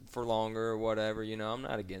last for longer or whatever, you know, I'm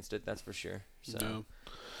not against it. That's for sure. So. No.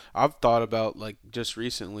 I've thought about like just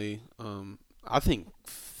recently. I think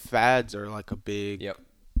fads are like a big. Yep.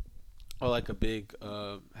 Or like a big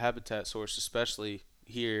habitat source, especially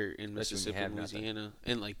here in Especially when you Mississippi have and nothing. Louisiana,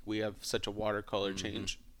 and like we have such a water color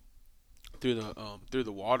change through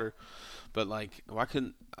the water. But like, why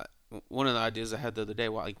couldn't one of the ideas I had the other day?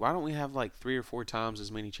 Why don't we have like 3 or 4 times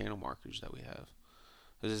as many channel markers that we have?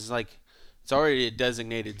 Because it's like it's already a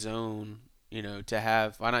designated zone, you know. To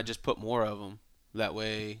have, why not just put more of them? That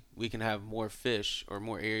way we can have more fish or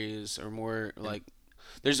more areas or more like.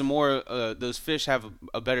 There's a more those fish have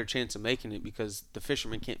a better chance of making it because the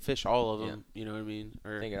fishermen can't fish all of them. You know what I mean?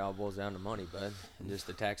 I think it all boils down to money, bud, and just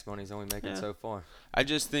the tax money's only making so far. I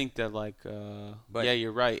just think that like But yeah,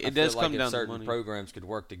 you're right. I It does feel come like down if to certain money. programs could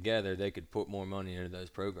work together, they could put more money into those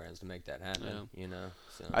programs to make that happen. Yeah. You know.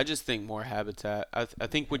 So. I just think more habitat. I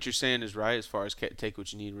think what you're saying is right as far as take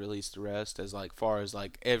what you need, release the rest. As like far as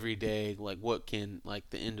like every day, like what can like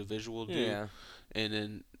the individual do. Yeah. And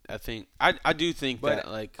then I think I do think But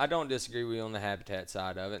that like I don't disagree with you on the habitat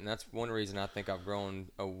side of it, and that's one reason I think I've grown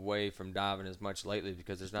away from diving as much lately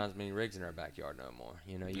because there's not as many rigs in our backyard no more.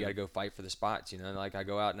 You know, you got to go fight for the spots. You know, like I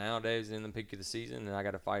go out nowadays in the peak of the season, and I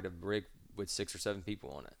got to fight a rig with 6 or 7 people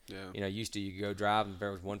on it. Yeah. You know, used to you could go drive, and if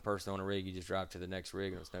there was one person on a rig, you just drive to the next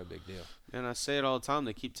rig, and it's no big deal. and I say it all the time.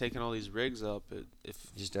 They keep taking all these rigs up. If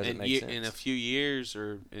Just doesn't in, make sense. in a few years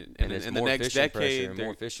or And it's in the more next fishing pressure decade, and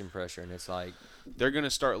more fishing pressure, and it's like they're gonna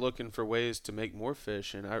start looking for ways to make more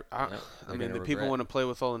fish. And I they're mean, the gonna people regret. want to play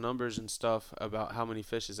with all the numbers and stuff about how many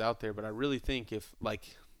fish is out there, but I really think if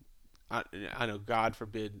like, I know God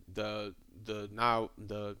forbid the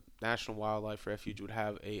National Wildlife Refuge would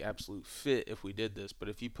have a absolute fit if we did this, but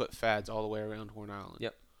if you put fads all the way around Horn Island,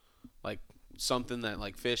 Yep. like something that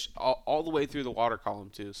like fish all the way through the water column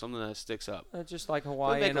too, something that sticks up. just like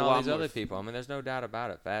Hawaii make and a all lot these more other people. I mean, there's no doubt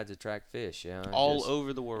about it. Fads attract fish. You know, All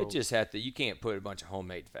over the world. It just had to. You can't put a bunch of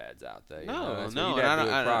homemade fads out there. You No, know? That's no, what you'd have and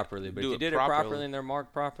to do I- it properly. But if do you it did it properly. properly and they're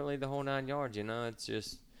marked properly, the whole 9 yards. You know, it's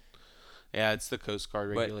just. Yeah, it's the Coast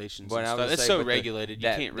Guard regulations. But and I stuff. would It's say, so but regulated. You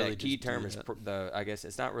can't really That key just term do is that. I guess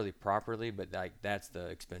it's not really properly, but like that's the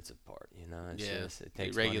expensive part. You know, it's Yeah, just, it the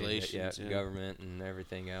takes regulations, money, yeah. government and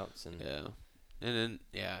everything else, and Yeah, and then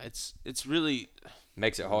it's really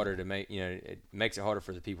makes it harder to make. You know, it makes it harder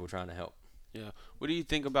for the people trying to help. yeah. What do you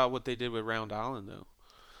think about what they did with Round Island though?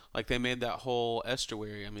 Like they made that whole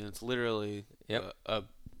estuary. I mean, it's literally Yep.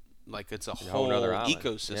 like it's a It's whole nother island.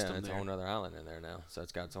 ecosystem Yeah, it's there. a whole other island in there now, so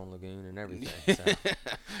it's got its own lagoon and everything. So.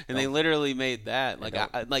 And they literally made that. Like,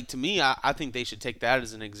 don't- like to me, I think they should take that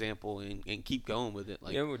as an example and keep going with it.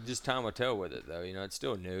 Like, Yeah, just time will tell with it, though. You know, it's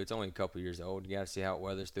still new. It's only a couple years old. You got to see how it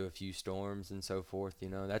weathers through a few storms and so forth. You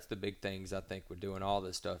know, that's the big things I think with doing all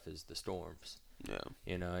this stuff is the storms. yeah.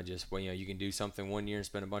 You know, just when you can do something one year and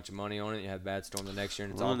spend a bunch of money on it, you have a bad storm the next year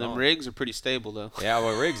and it's Well, all and them gone. rigs are pretty stable though. Yeah,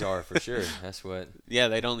 well, rigs are for sure. That's what. Yeah,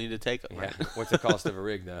 they don't need to take them. Yeah. What's the cost of a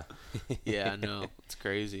rig, though? Yeah, I know. It's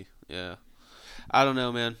crazy. Yeah. I don't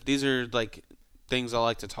know, man. These are like things I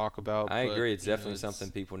like to talk about. I but, agree. It's you know, definitely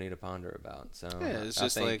something people need to ponder about. So Yeah, it's I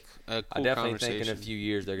just think, like a cool I definitely conversation. think in a few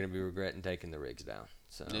years they're going to be regretting taking the rigs down.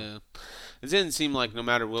 So Yeah, it didn't seem like no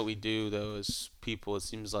matter what we do though, as people, it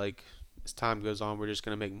seems like as time goes on, we're just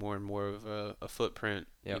gonna make more and more of a footprint.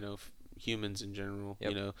 Yep. You know, humans in general.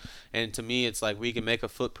 Yep. You know, and to me, it's like we can make a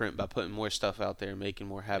footprint by putting more stuff out there, making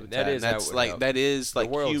more habitat. That is and how that's it would like help. that is like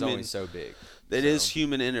the world's human. only so big. That so. is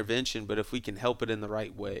human intervention, but if we can help it in the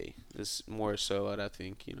right way, it's more so what I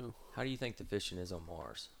think. You know, How do you think the fishing is on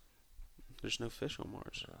Mars? there's no fish on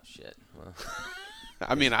Mars. Oh shit. Well,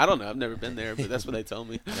 I mean, I don't know. I've never been there, but that's what they tell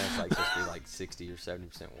me. that's like supposed to be like 60 or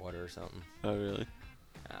 70% water or something. Oh, really?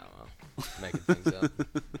 I don't know. Making things up.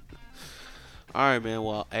 All right, man.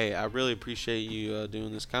 Well, hey, I really appreciate you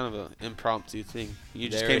doing this kind of an impromptu thing. You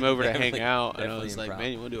just Very- came over to hang definitely- out, and I definitely was like, improv.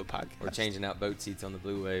 man, you want to do a podcast? We're changing out boat seats on the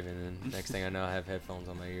Blue Wave, and then next thing I know, I have headphones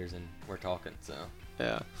on my ears, and we're talking. So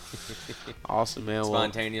Yeah. Awesome, man. Well,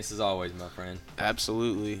 spontaneous as always, my friend.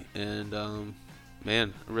 absolutely. And,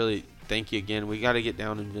 man, really thank you again. We got to get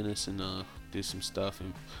down in Venice and do some stuff,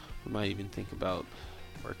 and we might even think about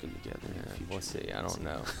working together in the Yeah, future. we'll see. I don't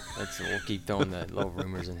know. We'll keep throwing the little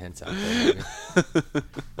rumors and hints out there. Maybe.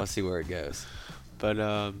 We'll see where it goes. But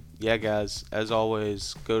yeah, guys, as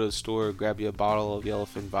always, go to the store, grab you a bottle of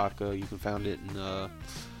Yellowfin vodka. You can find it in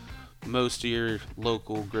most of your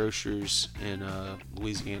local grocers in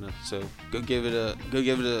Louisiana. So go give it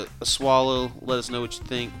a swallow. Let us know what you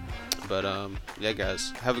think. But yeah,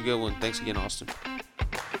 guys, have a good one. Thanks again, Austin.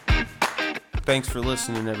 Thanks for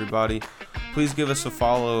listening, everybody. Please give us a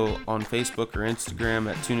follow on Facebook or Instagram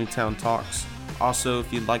at Tunatown Talks. Also,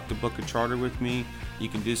 if you'd like to book a charter with me, you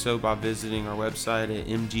can do so by visiting our website at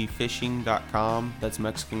mgfishing.com. That's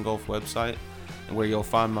Mexican Gulf website, and where you'll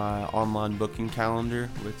find my online booking calendar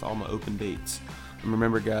with all my open dates. And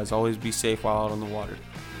remember, guys, always be safe while out on the water.